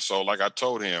 And so, like I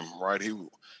told him, right,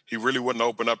 he really wouldn't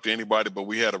open up to anybody, but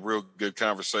we had a real good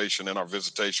conversation in our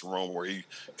visitation room where he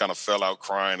kind of fell out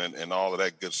crying and all of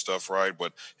that good stuff, right?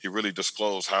 But he really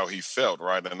disclosed how he felt,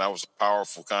 right? And that was a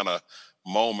powerful kind of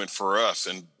moment for us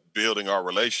in building our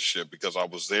relationship because I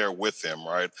was there with him,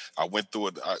 right? I went through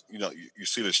it. You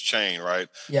see this chain, right?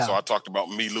 So Yeah. I talked about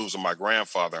me losing my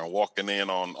grandfather and walking in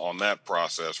on that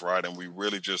process, right? And we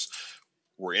really just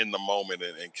were in the moment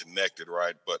and connected,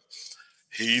 right? But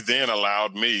he then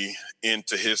allowed me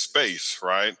into his space,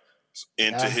 right?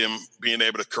 Into Yeah. him being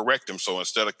able to correct him. So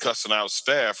instead of cussing out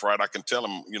staff, right, I can tell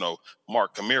him,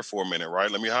 Mark, come here for a minute,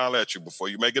 right? Let me holler at you before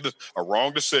you make a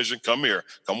wrong decision. Come here,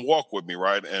 come walk with me,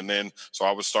 right? And then so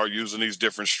I would start using these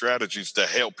different strategies to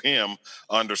help him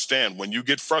understand when you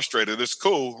get frustrated, it's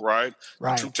cool, right?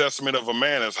 The true Right. testament of a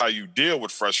man is how you deal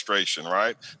with frustration,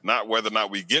 right? Not whether or not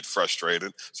we get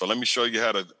frustrated. So let me show you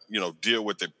how to, deal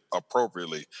with it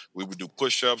appropriately. We would do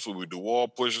push-ups, we would do wall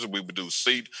pushes, we would do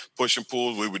seat push and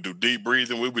pulls, we would do deep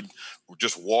breathing, we would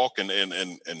just walk and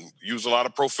use a lot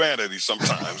of profanity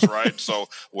sometimes, right? So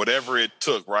whatever it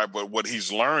took, right? But what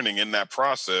he's learning in that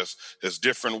process is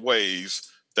different ways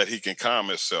that he can calm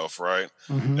himself, right?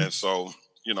 Hmm. And so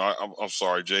I'm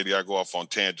sorry, JD. I go off on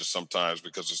tangents sometimes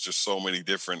because it's just so many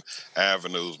different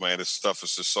avenues, man. This stuff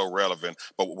is just so relevant.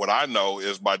 But what I know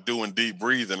is by doing deep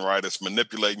breathing, right, it's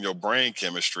manipulating your brain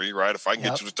chemistry, right? If I can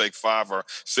get Yep. you to take 5 or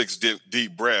 6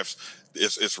 deep breaths,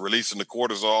 it's releasing the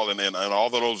cortisol and all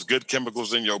of those good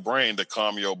chemicals in your brain to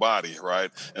calm your body,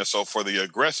 right? And so for the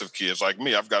aggressive kids like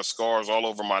me, I've got scars all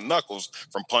over my knuckles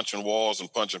from punching walls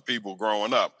and punching people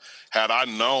growing up. Had I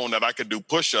known that I could do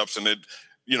push-ups and it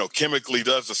chemically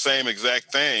does the same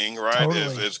exact thing, right?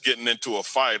 Totally. As getting into a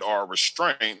fight or a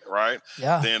restraint, right?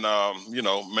 Yeah. Then,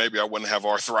 maybe I wouldn't have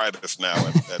arthritis now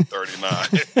at 39,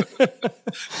 right?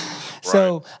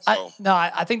 So I So, no,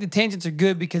 I think the tangents are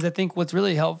good because I think what's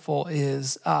really helpful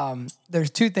is there's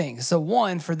two things. So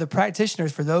one, for the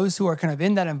practitioners, for those who are kind of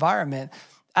in that environment,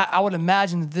 I would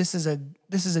imagine that this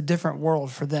is a different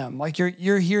world for them. Like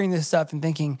you're hearing this stuff and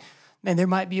thinking, man, there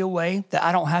might be a way that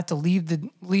I don't have to leave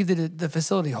the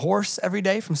facility hoarse every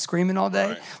day from screaming all day.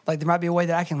 right, Like there might be a way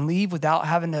that I can leave without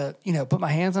having to, put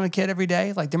my hands on a kid every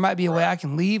day. Like there might be a way I right,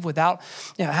 can leave without,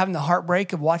 having the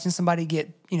heartbreak of watching somebody get,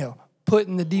 put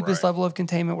in the deepest right, level of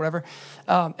containment, whatever.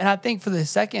 And I think for the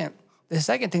second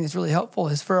thing that's really helpful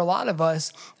is for a lot of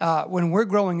us, when we're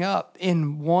growing up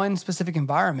in one specific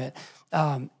environment,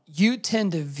 you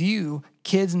tend to view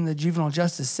kids in the juvenile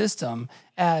justice system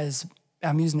as,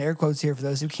 I'm using air quotes here for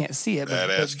those who can't see it, but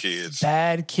badass kids,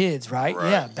 bad kids, right? right,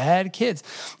 Yeah, bad kids.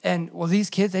 And well, these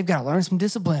kids, they've got to learn some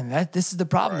discipline. This is the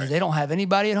problem is right, they don't have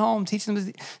anybody at home teaching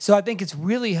them. So I think it's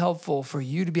really helpful for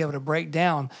you to be able to break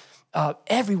down.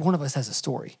 Every one of us has a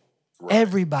story. right,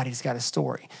 Everybody's got a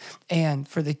story, and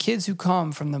for the kids who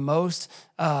come from the most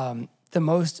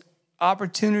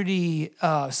opportunity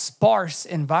sparse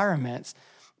environments,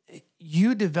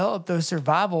 you develop those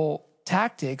survival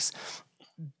tactics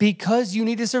because you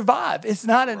need to survive. It's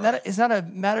not a, not right, a it's not a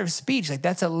matter of speech. Like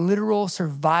that's a literal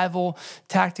survival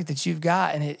tactic that you've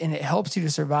got, and it helps you to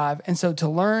survive. And so to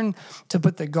learn to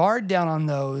put the guard down on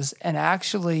those and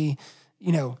actually,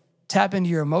 tap into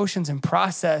your emotions and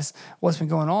process what's been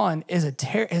going on has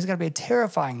got to be a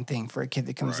terrifying thing for a kid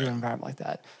that comes through right. an environment like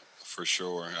that. For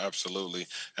sure, absolutely.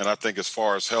 And I think as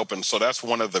far as helping, so that's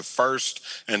one of the first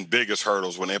and biggest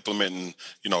hurdles when implementing,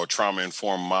 a trauma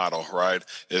informed model, right?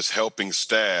 Is helping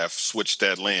staff switch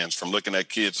that lens from looking at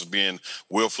kids as being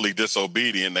willfully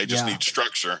disobedient. They just Yeah, need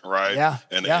structure, right? yeah,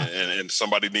 And yeah, and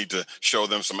somebody need to show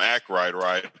them some act right,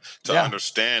 to yeah.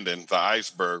 understanding the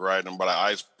iceberg, right? And by the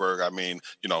iceberg, I mean,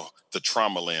 the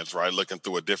trauma lens, right? Looking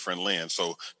through a different lens.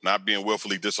 So not being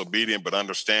willfully disobedient, but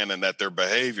understanding that their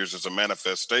behaviors is a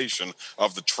manifestation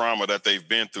of the trauma that they've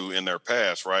been through in their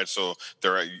past, right? So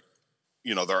they're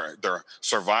their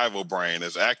survival brain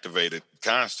is activated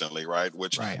constantly, right?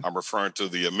 Which Right. I'm referring to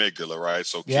the amygdala, right?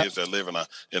 So Yep. kids that live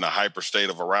in a hyper state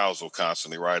of arousal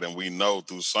constantly, right? And we know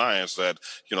through science that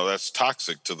that's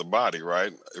toxic to the body,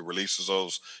 right? It releases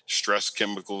those stress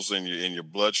chemicals in your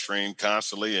bloodstream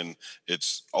constantly, and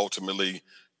it's ultimately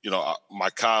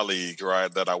my colleague,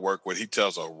 right, that I work with, he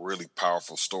tells a really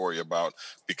powerful story about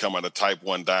becoming a type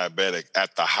 1 diabetic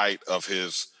at the height of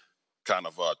his kind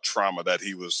of trauma that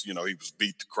he was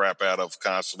beat the crap out of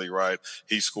constantly, right?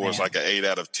 He scores Man. like an 8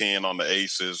 out of 10 on the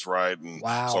ACEs, right? And Wow.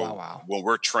 Wow. so Wow. when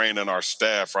we're training our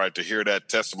staff, right, to hear that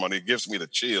testimony, it gives me the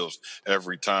chills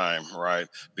every time, right?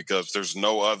 Because there's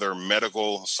no other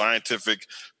medical, scientific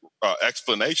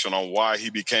explanation on why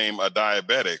he became a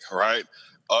diabetic, right?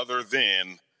 Other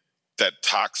than that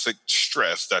toxic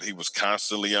stress that he was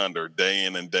constantly under day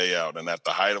in and day out. And at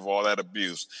the height of all that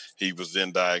abuse, he was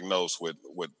then diagnosed with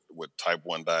type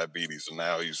 1 diabetes. And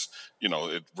now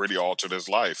it really altered his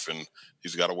life. And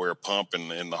he's got to wear a pump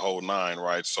and the whole nine,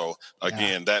 right? So Yeah.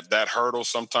 again, that hurdle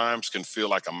sometimes can feel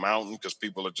like a mountain because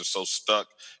people are just so stuck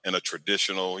in a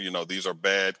traditional, these are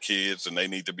bad kids and they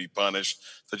need to be punished.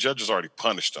 The judge has already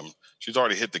punished them. She's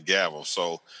already hit the gavel.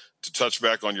 So to touch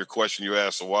back on your question you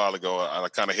asked a while ago, I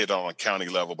kind of hit on a county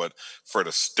level, but for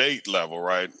the state level,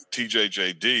 right,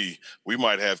 TJJD, we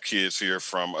might have kids here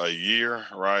from a year,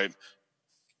 right,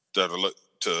 that are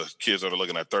to kids that are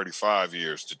looking at 35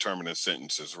 years determining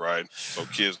sentences, right? So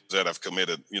kids that have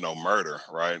committed, murder,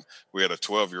 right? We had a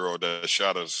 12-year-old that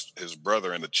shot his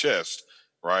brother in the chest,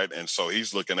 right? And so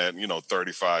he's looking at,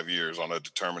 35 years on a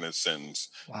determinate sentence,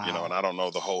 and Wow. I don't know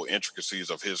the whole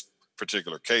intricacies of his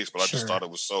particular case, but I just Sure. thought it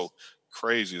was so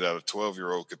crazy that a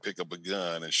 12-year-old could pick up a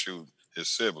gun and shoot his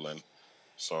sibling.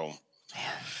 So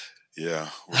yeah,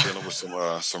 we're dealing with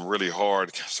some really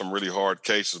hard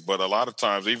cases. But a lot of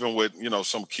times, even with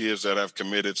some kids that have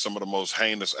committed some of the most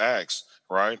heinous acts,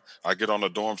 right? I get on the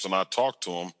dorms and I talk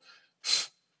to them.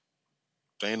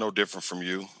 They ain't no different from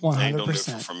you. They ain't no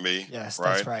different 100%. from me, Yes, that's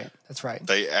right? right. That's right.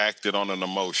 They acted on an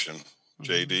emotion, Mhm.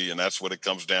 JD, and that's what it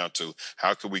comes down to.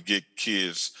 How can we get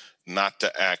kids not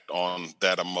to act on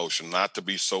that emotion, not to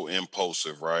be so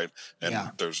impulsive, right? And Yeah,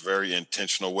 there's very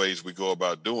intentional ways we go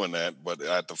about doing that, but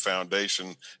at the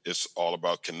foundation, it's all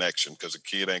about connection because a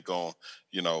kid ain't going,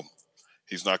 you know,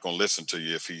 he's not going to listen to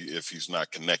you if he's not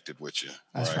connected with you,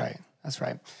 that's right? right. That's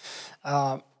right.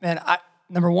 Man,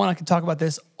 number one, I could talk about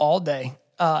this all day.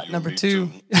 You and Number me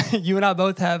too, two, you and I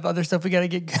both have other stuff we got to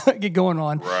get going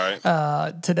on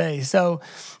right? today. So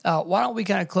why don't we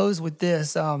kind of close with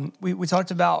this? We talked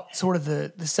about sort of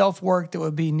the self work that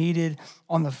would be needed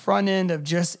on the front end of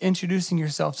just introducing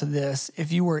yourself to this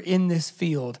if you were in this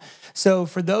field. So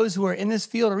for those who are in this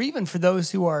field, or even for those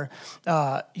who are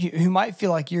who might feel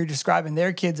like you're describing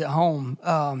their kids at home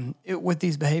with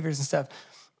these behaviors and stuff,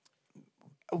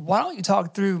 why don't you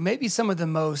talk through maybe some of the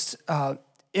most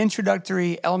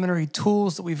introductory, elementary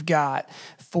tools that we've got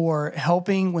for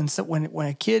helping when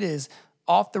a kid is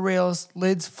off the rails,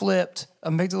 lids flipped,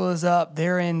 amygdala is up,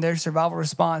 they're in their survival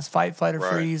response, fight, flight, or Right.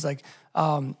 freeze. Like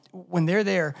when they're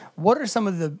there, what are some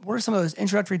of those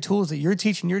introductory tools that you're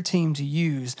teaching your team to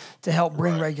use to help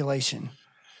bring Right. regulation?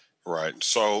 Right.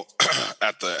 So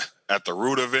at the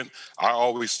root of it, I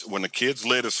always when the kid's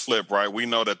lid is flipped, right, we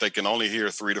know that they can only hear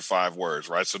 3 to 5 words,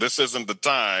 right? So this isn't the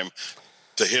time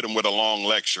to hit them with a long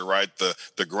lecture, right?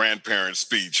 The grandparent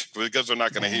speech, because they're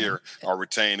not going to Man, hear or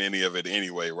retain any of it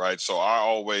anyway, right? So I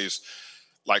always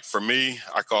like for me,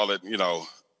 I call it,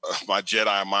 my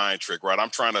Jedi mind trick, right? I'm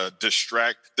trying to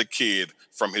distract the kid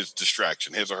from his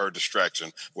distraction, his or her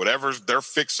distraction, whatever they're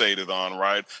fixated on,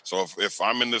 right? So if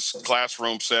I'm in this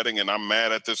classroom setting and I'm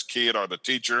mad at this kid or the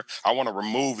teacher, I want to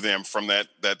remove them from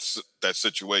that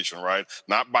situation, right?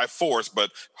 Not by force,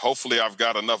 but hopefully I've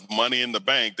got enough money in the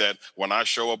bank that when I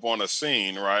show up on a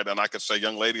scene, right, and I could say,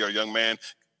 young lady or young man,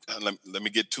 let me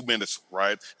get 2 minutes,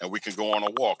 right? And we can go on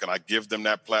a walk. And I give them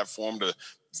that platform to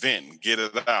vent, get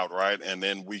it out, right? And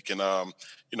then we can,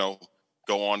 you know,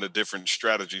 go on to different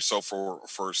strategies. So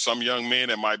for some young men,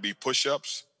 it might be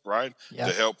push-ups, right, to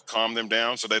yep. help calm them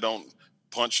down so they don't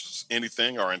punch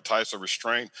anything or entice a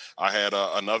restraint. I had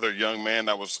another young man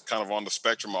that was kind of on the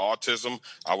spectrum of autism.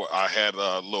 I had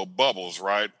little bubbles,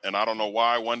 right? And I don't know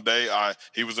why. One day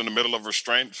he was in the middle of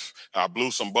restraint. I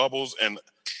blew some bubbles and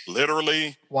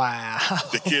literally Wow.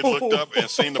 the kid looked up and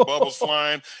seen the bubbles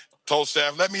flying, told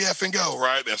staff, let me effing go,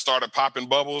 right? And started popping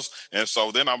bubbles. And so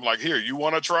then I'm like, here, you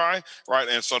want to try? Right.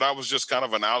 And so that was just kind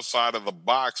of an outside of the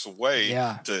box way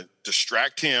Yeah. to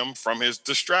distract him from his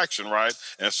distraction, right?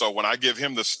 And so when I give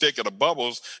him the stick of the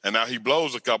bubbles and now he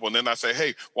blows a couple, and then I say,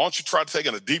 hey, why don't you try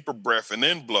taking a deeper breath and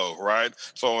then blow, right?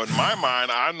 So in my mind,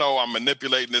 I know I'm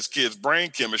manipulating this kid's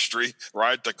brain chemistry,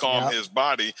 right, to calm Yep. his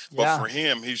body. But Yeah. for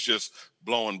him, he's just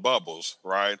blowing bubbles,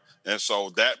 right? And so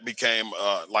that became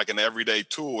like an everyday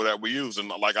tool that we use. And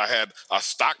like I had a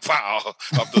stockpile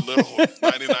of the little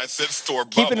 99-cent store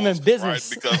Keeping him in bubbles, right? business.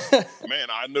 Because man,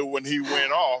 I knew when he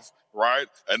went off, right?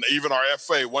 And even our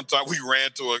FA, one time we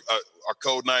ran to a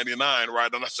code 99,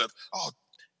 right? And I said, oh,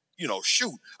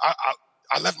 shoot,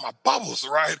 I left my bubbles,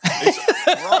 right? And he said,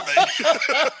 where are they?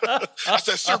 I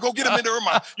said, sir, go get them in there in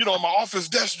my office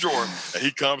desk drawer. And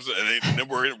he comes, and then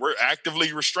we're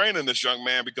actively restraining this young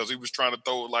man because he was trying to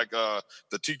throw like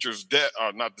the teacher's desk,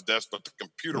 not the desk, but the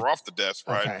computer off the desk,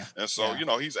 right? Okay. And so,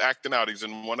 Yeah. he's acting out. He's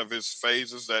in one of his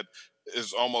phases that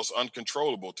is almost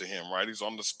uncontrollable to him, right? He's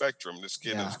on the spectrum. This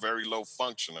kid Yeah. is very low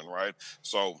functioning, right?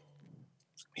 So,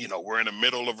 we're in the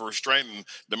middle of a restraint, and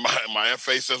then my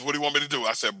FA says, "What do you want me to do?"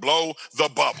 I said, "Blow the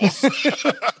bubbles."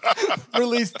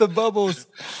 Release the bubbles.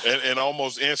 and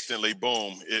almost instantly,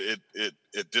 boom!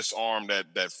 It disarmed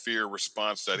that fear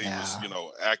response that he was, Yeah.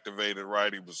 activated.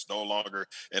 Right, he was no longer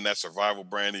in that survival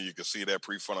brain, and you could see that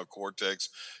prefrontal cortex,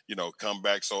 come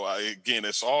back. So again,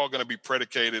 it's all going to be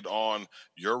predicated on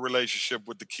your relationship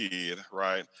with the kid,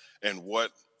 right, and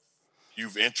what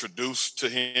you've introduced to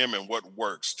him and what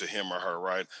works to him or her,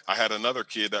 right? I had another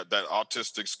kid, that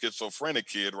autistic schizophrenic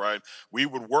kid, right? We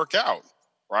would work out,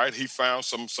 right? He found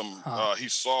Huh. he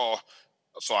saw,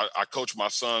 so I coached my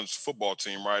son's football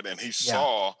team, right? And he Yeah.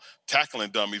 saw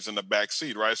tackling dummies in the back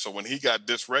seat, right? So when he got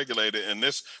dysregulated, and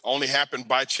this only happened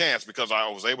by chance because I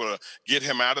was able to get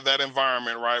him out of that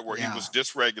environment, right, where he Yeah. was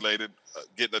dysregulated,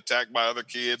 getting attacked by other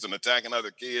kids and attacking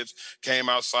other kids, came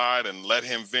outside and let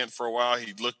him vent for a while.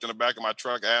 He looked in the back of my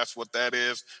truck, asked what that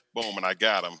is, boom, and I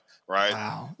got him, right?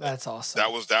 Wow. That's awesome. That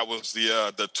was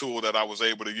the tool that I was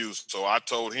able to use. So I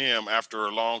told him after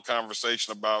a long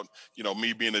conversation about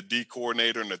me being a D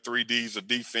coordinator and the 3 Ds of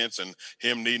defense, and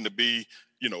him needing to be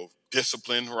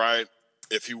disciplined, right?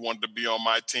 If he wanted to be on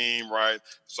my team, right?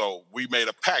 So we made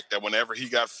a pact that whenever he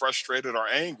got frustrated or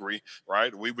angry,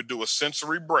 right, we would do a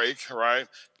sensory break, right?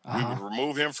 We would Uh-huh.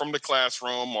 remove him from the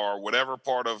classroom or whatever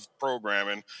part of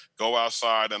programming, go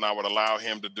outside, and I would allow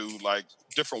him to do like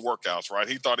different workouts, right?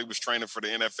 He thought he was training for the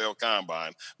NFL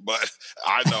combine, but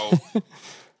I know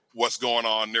what's going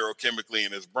on neurochemically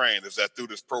in his brain is that through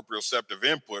this proprioceptive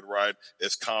input, right,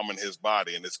 it's calming his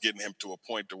body and it's getting him to a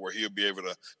point to where he'll be able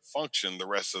to function the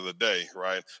rest of the day,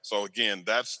 right? So again,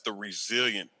 that's the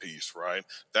resilient piece, right?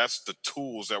 That's the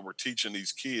tools that we're teaching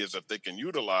these kids that they can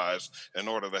utilize in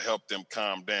order to help them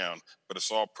calm down. But it's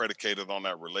all predicated on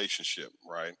that relationship,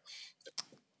 right?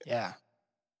 Yeah.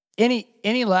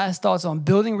 Any last thoughts on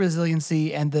building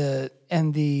resiliency and the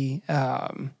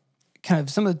kind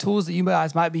of some of the tools that you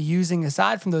guys might be using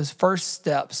aside from those first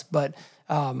steps? But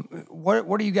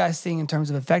what are you guys seeing in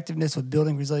terms of effectiveness with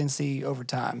building resiliency over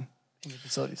time in your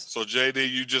facilities? So JD,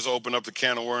 you just opened up the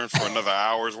can of worms for another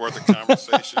hour's worth of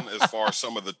conversation as far as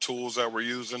some of the tools that we're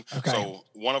using. Okay. So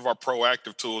one of our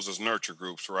proactive tools is nurture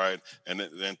groups, right? And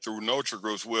then through nurture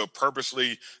groups, we'll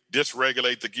purposely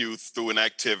dysregulate the youth through an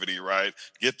activity, right?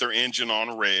 Get their engine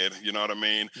on red, you know what I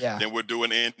mean? Yeah. Then we'll do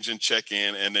an engine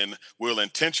check-in, and then we'll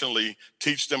intentionally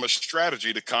teach them a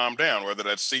strategy to calm down, whether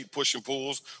that's seat push and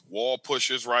pulls, wall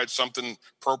pushes, right? Something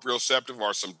proprioceptive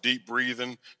or some deep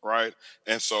breathing, right?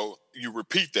 And so you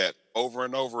repeat that over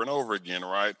and over and over again,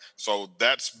 right? So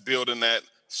that's building that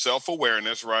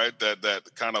self-awareness, right? That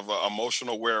kind of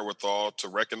emotional wherewithal to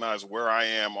recognize where I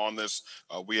am on this.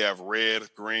 We have red,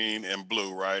 green, and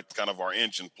blue, right? Kind of our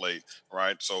engine plate,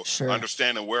 right? So Sure.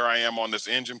 understanding where I am on this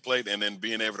engine plate and then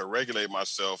being able to regulate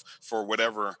myself for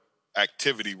whatever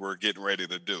activity we're getting ready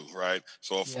to do, right?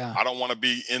 So if Yeah. I don't want to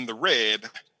be in the red,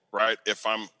 right, if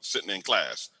I'm sitting in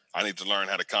class, I need to learn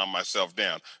how to calm myself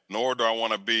down. Nor do I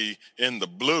want to be in the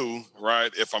blue, right,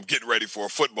 if I'm getting ready for a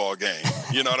football game.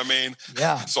 You know what I mean?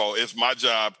 Yeah. So it's my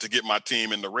job to get my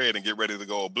team in the red and get ready to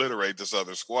go obliterate this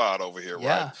other squad over here,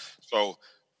 Yeah. right? So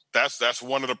that's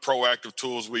one of the proactive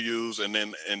tools we use. And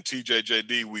then in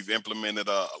TJJD, we've implemented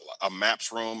a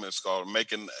MAPS room. It's called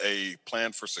Making a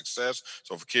Plan for Success.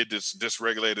 So if a kid is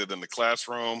dysregulated in the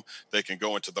classroom, they can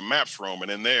go into the MAPS room. And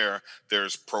in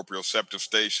there's proprioceptive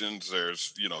stations,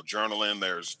 there's, journaling,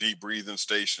 there's deep breathing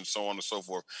stations, so on and so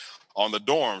forth. On the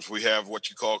dorms, we have what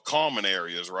you call common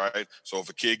areas, right? So if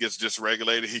a kid gets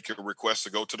dysregulated, he can request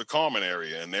to go to the common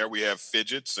area. And there we have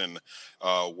fidgets and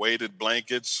weighted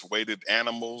blankets, weighted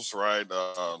animals, right?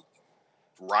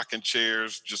 Rocking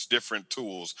chairs, just different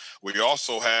tools. We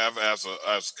also have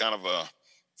as kind of a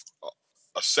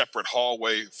separate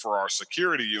hallway for our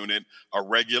security unit, a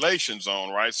regulation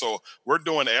zone, right? So we're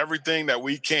doing everything that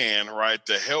we can, right,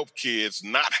 to help kids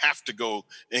not have to go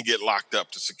and get locked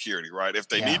up to security, right? If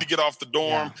they need Yeah. to get off the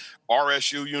dorm, Yeah.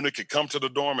 RSU unit could come to the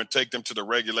dorm and take them to the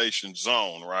regulation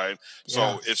zone, right? Yeah.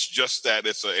 So it's just that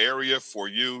it's an area for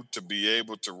you to be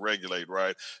able to regulate,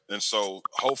 right? And so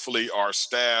hopefully our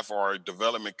staff or our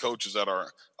development coaches that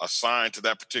are assigned to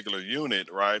that particular unit,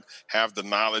 right, have the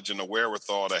knowledge and the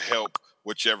wherewithal to help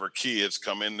whichever kids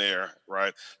come in there,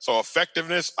 right? So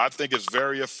effectiveness, I think is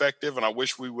very effective, and I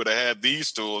wish we would have had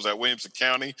these tools at Williamson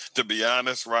County, to be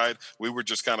honest, right? We were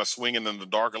just kind of swinging in the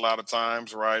dark a lot of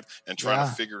times, right? And trying to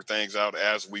Yeah. figure things out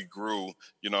as we grew,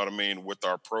 you know what I mean, with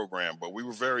our program. But we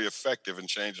were very effective in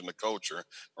changing the culture,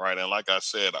 right? And like I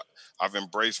said, I've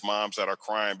embraced moms that are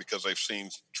crying because they've seen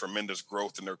tremendous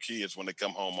growth in their kids when they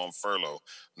come home on furlough.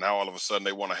 Now all of a sudden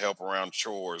they want to help around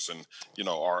chores and,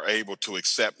 are able to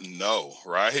accept no,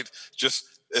 right?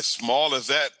 Just as small as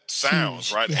that sounds,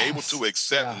 Huge. right? Able Yes. to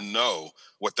accept Yeah. no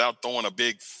without throwing a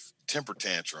big temper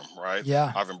tantrum, right?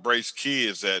 Yeah. I've embraced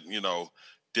kids that,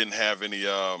 didn't have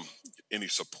any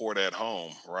support at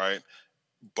home, right?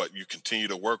 But you continue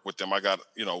to work with them. I got,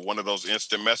 one of those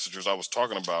instant messengers I was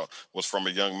talking about was from a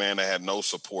young man that had no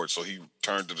support. So he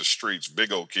turned to the streets,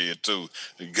 big old kid too,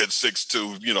 a good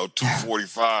 6'2",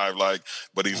 245, like,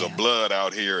 but he's a Man. blood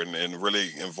out here and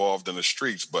really involved in the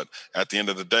streets. But at the end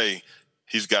of the day,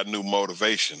 he's got new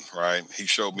motivation, right? He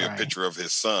showed me a Right. picture of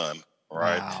his son,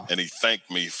 right? Wow. And he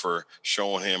thanked me for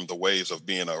showing him the ways of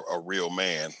being a real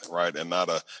man, right? And not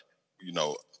you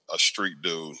know, a street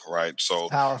dude, right? So I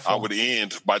Powerful. would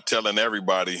end by telling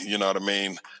everybody, you know what I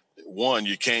mean? One,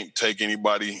 you can't take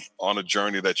anybody on a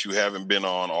journey that you haven't been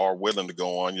on or willing to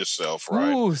go on yourself,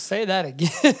 right? Ooh, say that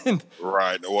again.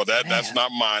 Right. Well, that's Man.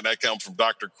 not mine. That comes from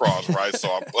Dr. Cross, right? So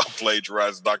I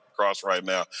plagiarize Dr. Cross right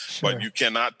now. But Sure. you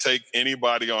cannot take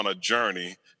anybody on a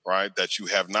journey, right, that you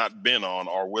have not been on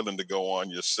or willing to go on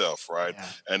yourself, right?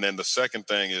 Yeah. And then the second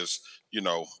thing is,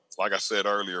 like I said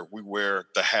earlier, we wear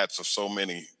the hats of so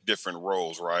many different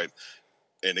roles, right?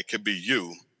 And it could be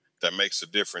you that makes a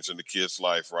difference in the kid's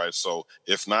life, right? So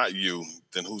if not you,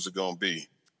 then who's it going to be?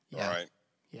 All Yeah. right.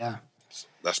 Yeah.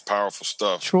 That's powerful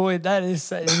stuff. Troy, it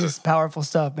is powerful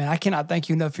stuff, man. I cannot thank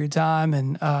you enough for your time.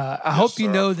 And I Yes, hope you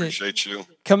sir. I know that appreciate you.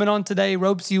 coming on today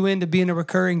ropes you into being a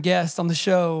recurring guest on the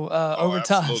show Oh, over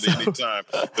time. absolutely. So, Anytime.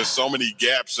 There's so many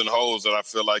gaps and holes that I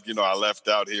feel like, I left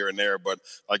out here and there. But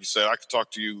like you said, I could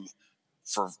talk to you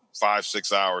for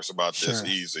 5-6 hours about this Sure.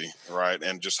 easy, right?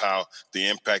 And just how the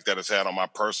impact that it's had on my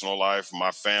personal life,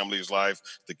 my family's life,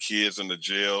 the kids in the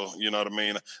jail, you know what I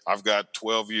mean? I've got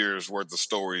 12 years worth of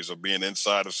stories of being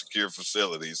inside of secure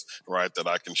facilities, right, that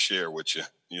I can share with you,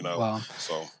 well,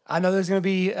 So I know there's going to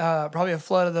be probably a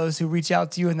flood of those who reach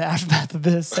out to you in the aftermath of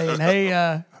this saying, hey,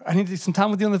 I need some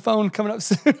time with you on the phone coming up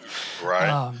soon.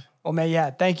 right. Well, man,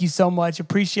 yeah, thank you so much.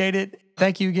 Appreciate it.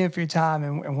 Thank you again for your time,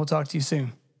 and we'll talk to you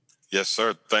soon. Yes,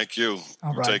 sir. Thank you.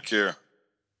 All You right. take care.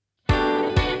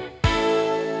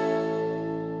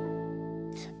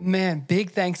 Man,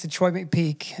 big thanks to Troy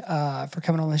McPeak for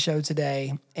coming on the show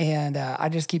today. And I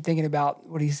just keep thinking about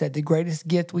what he said. The greatest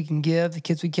gift we can give the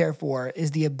kids we care for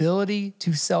is the ability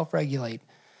to self-regulate.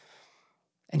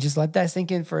 And just let that sink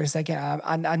in for a second.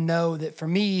 I know that for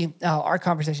me, our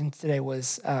conversation today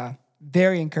was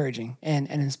very encouraging and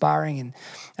inspiring. And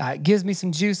it gives me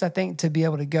some juice, I think, to be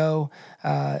able to go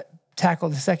tackle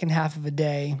the second half of a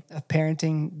day of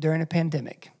parenting during a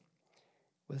pandemic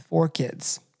with 4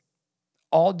 kids,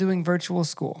 all doing virtual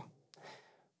school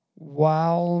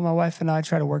while my wife and I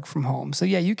try to work from home. So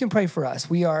yeah, you can pray for us.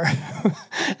 We are,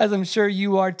 as I'm sure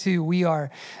you are too, we're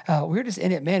just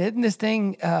in it, man. Isn't this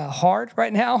thing hard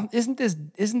right now? Isn't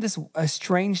this a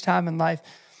strange time in life?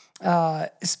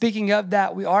 Speaking of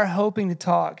that, we are hoping to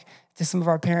talk to some of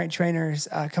our parent trainers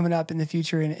coming up in the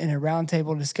future in a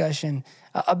roundtable discussion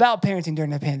about parenting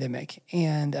during the pandemic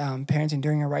and parenting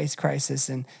during a rights crisis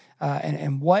and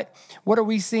what are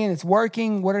we seeing that's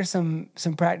working? What are some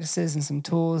practices and some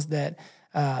tools that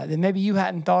maybe you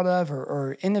hadn't thought of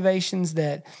or innovations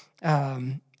that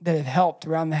have helped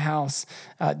around the house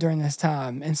during this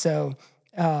time? And so,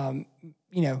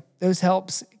 those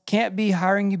helps. Can't be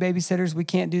hiring you babysitters. We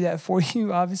can't do that for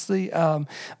you, obviously.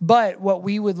 But what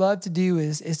we would love to do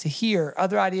is to hear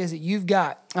other ideas that you've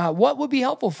got. What would be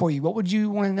helpful for you? What would you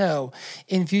want to know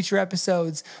in future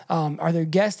episodes? Are there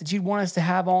guests that you'd want us to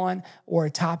have on, or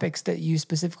topics that you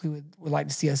specifically would like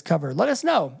to see us cover? Let us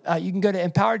know. You can go to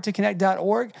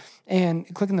empoweredtoconnect.org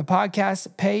and click on the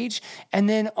podcast page. And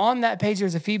then on that page,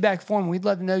 there's a feedback form. We'd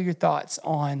love to know your thoughts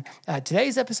on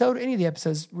today's episode, any of the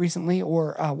episodes recently,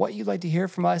 or what you'd like to hear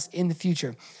from us in the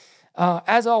future.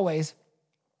 As always,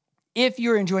 if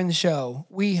you're enjoying the show,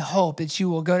 we hope that you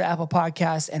will go to Apple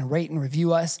Podcasts and rate and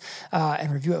review us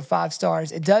and review it 5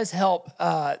 stars. It does help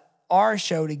our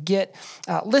show to get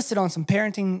listed on some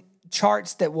parenting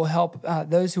charts that will help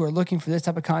those who are looking for this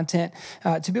type of content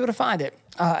to be able to find it.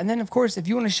 And then, of course, if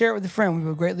you want to share it with a friend, we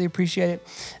would greatly appreciate it.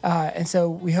 And so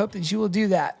we hope that you will do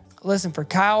that. Listen, for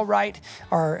Kyle Wright,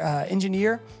 our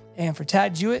engineer, and for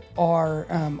Tad Jewett, our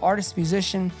artist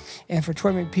musician, and for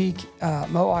Troy McPeak,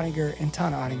 Mo Ottinger, and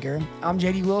Tana Ottinger, I'm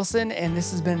JD Wilson, and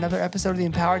this has been another episode of the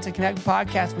Empowered to Connect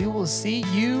podcast. We will see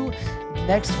you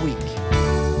next week.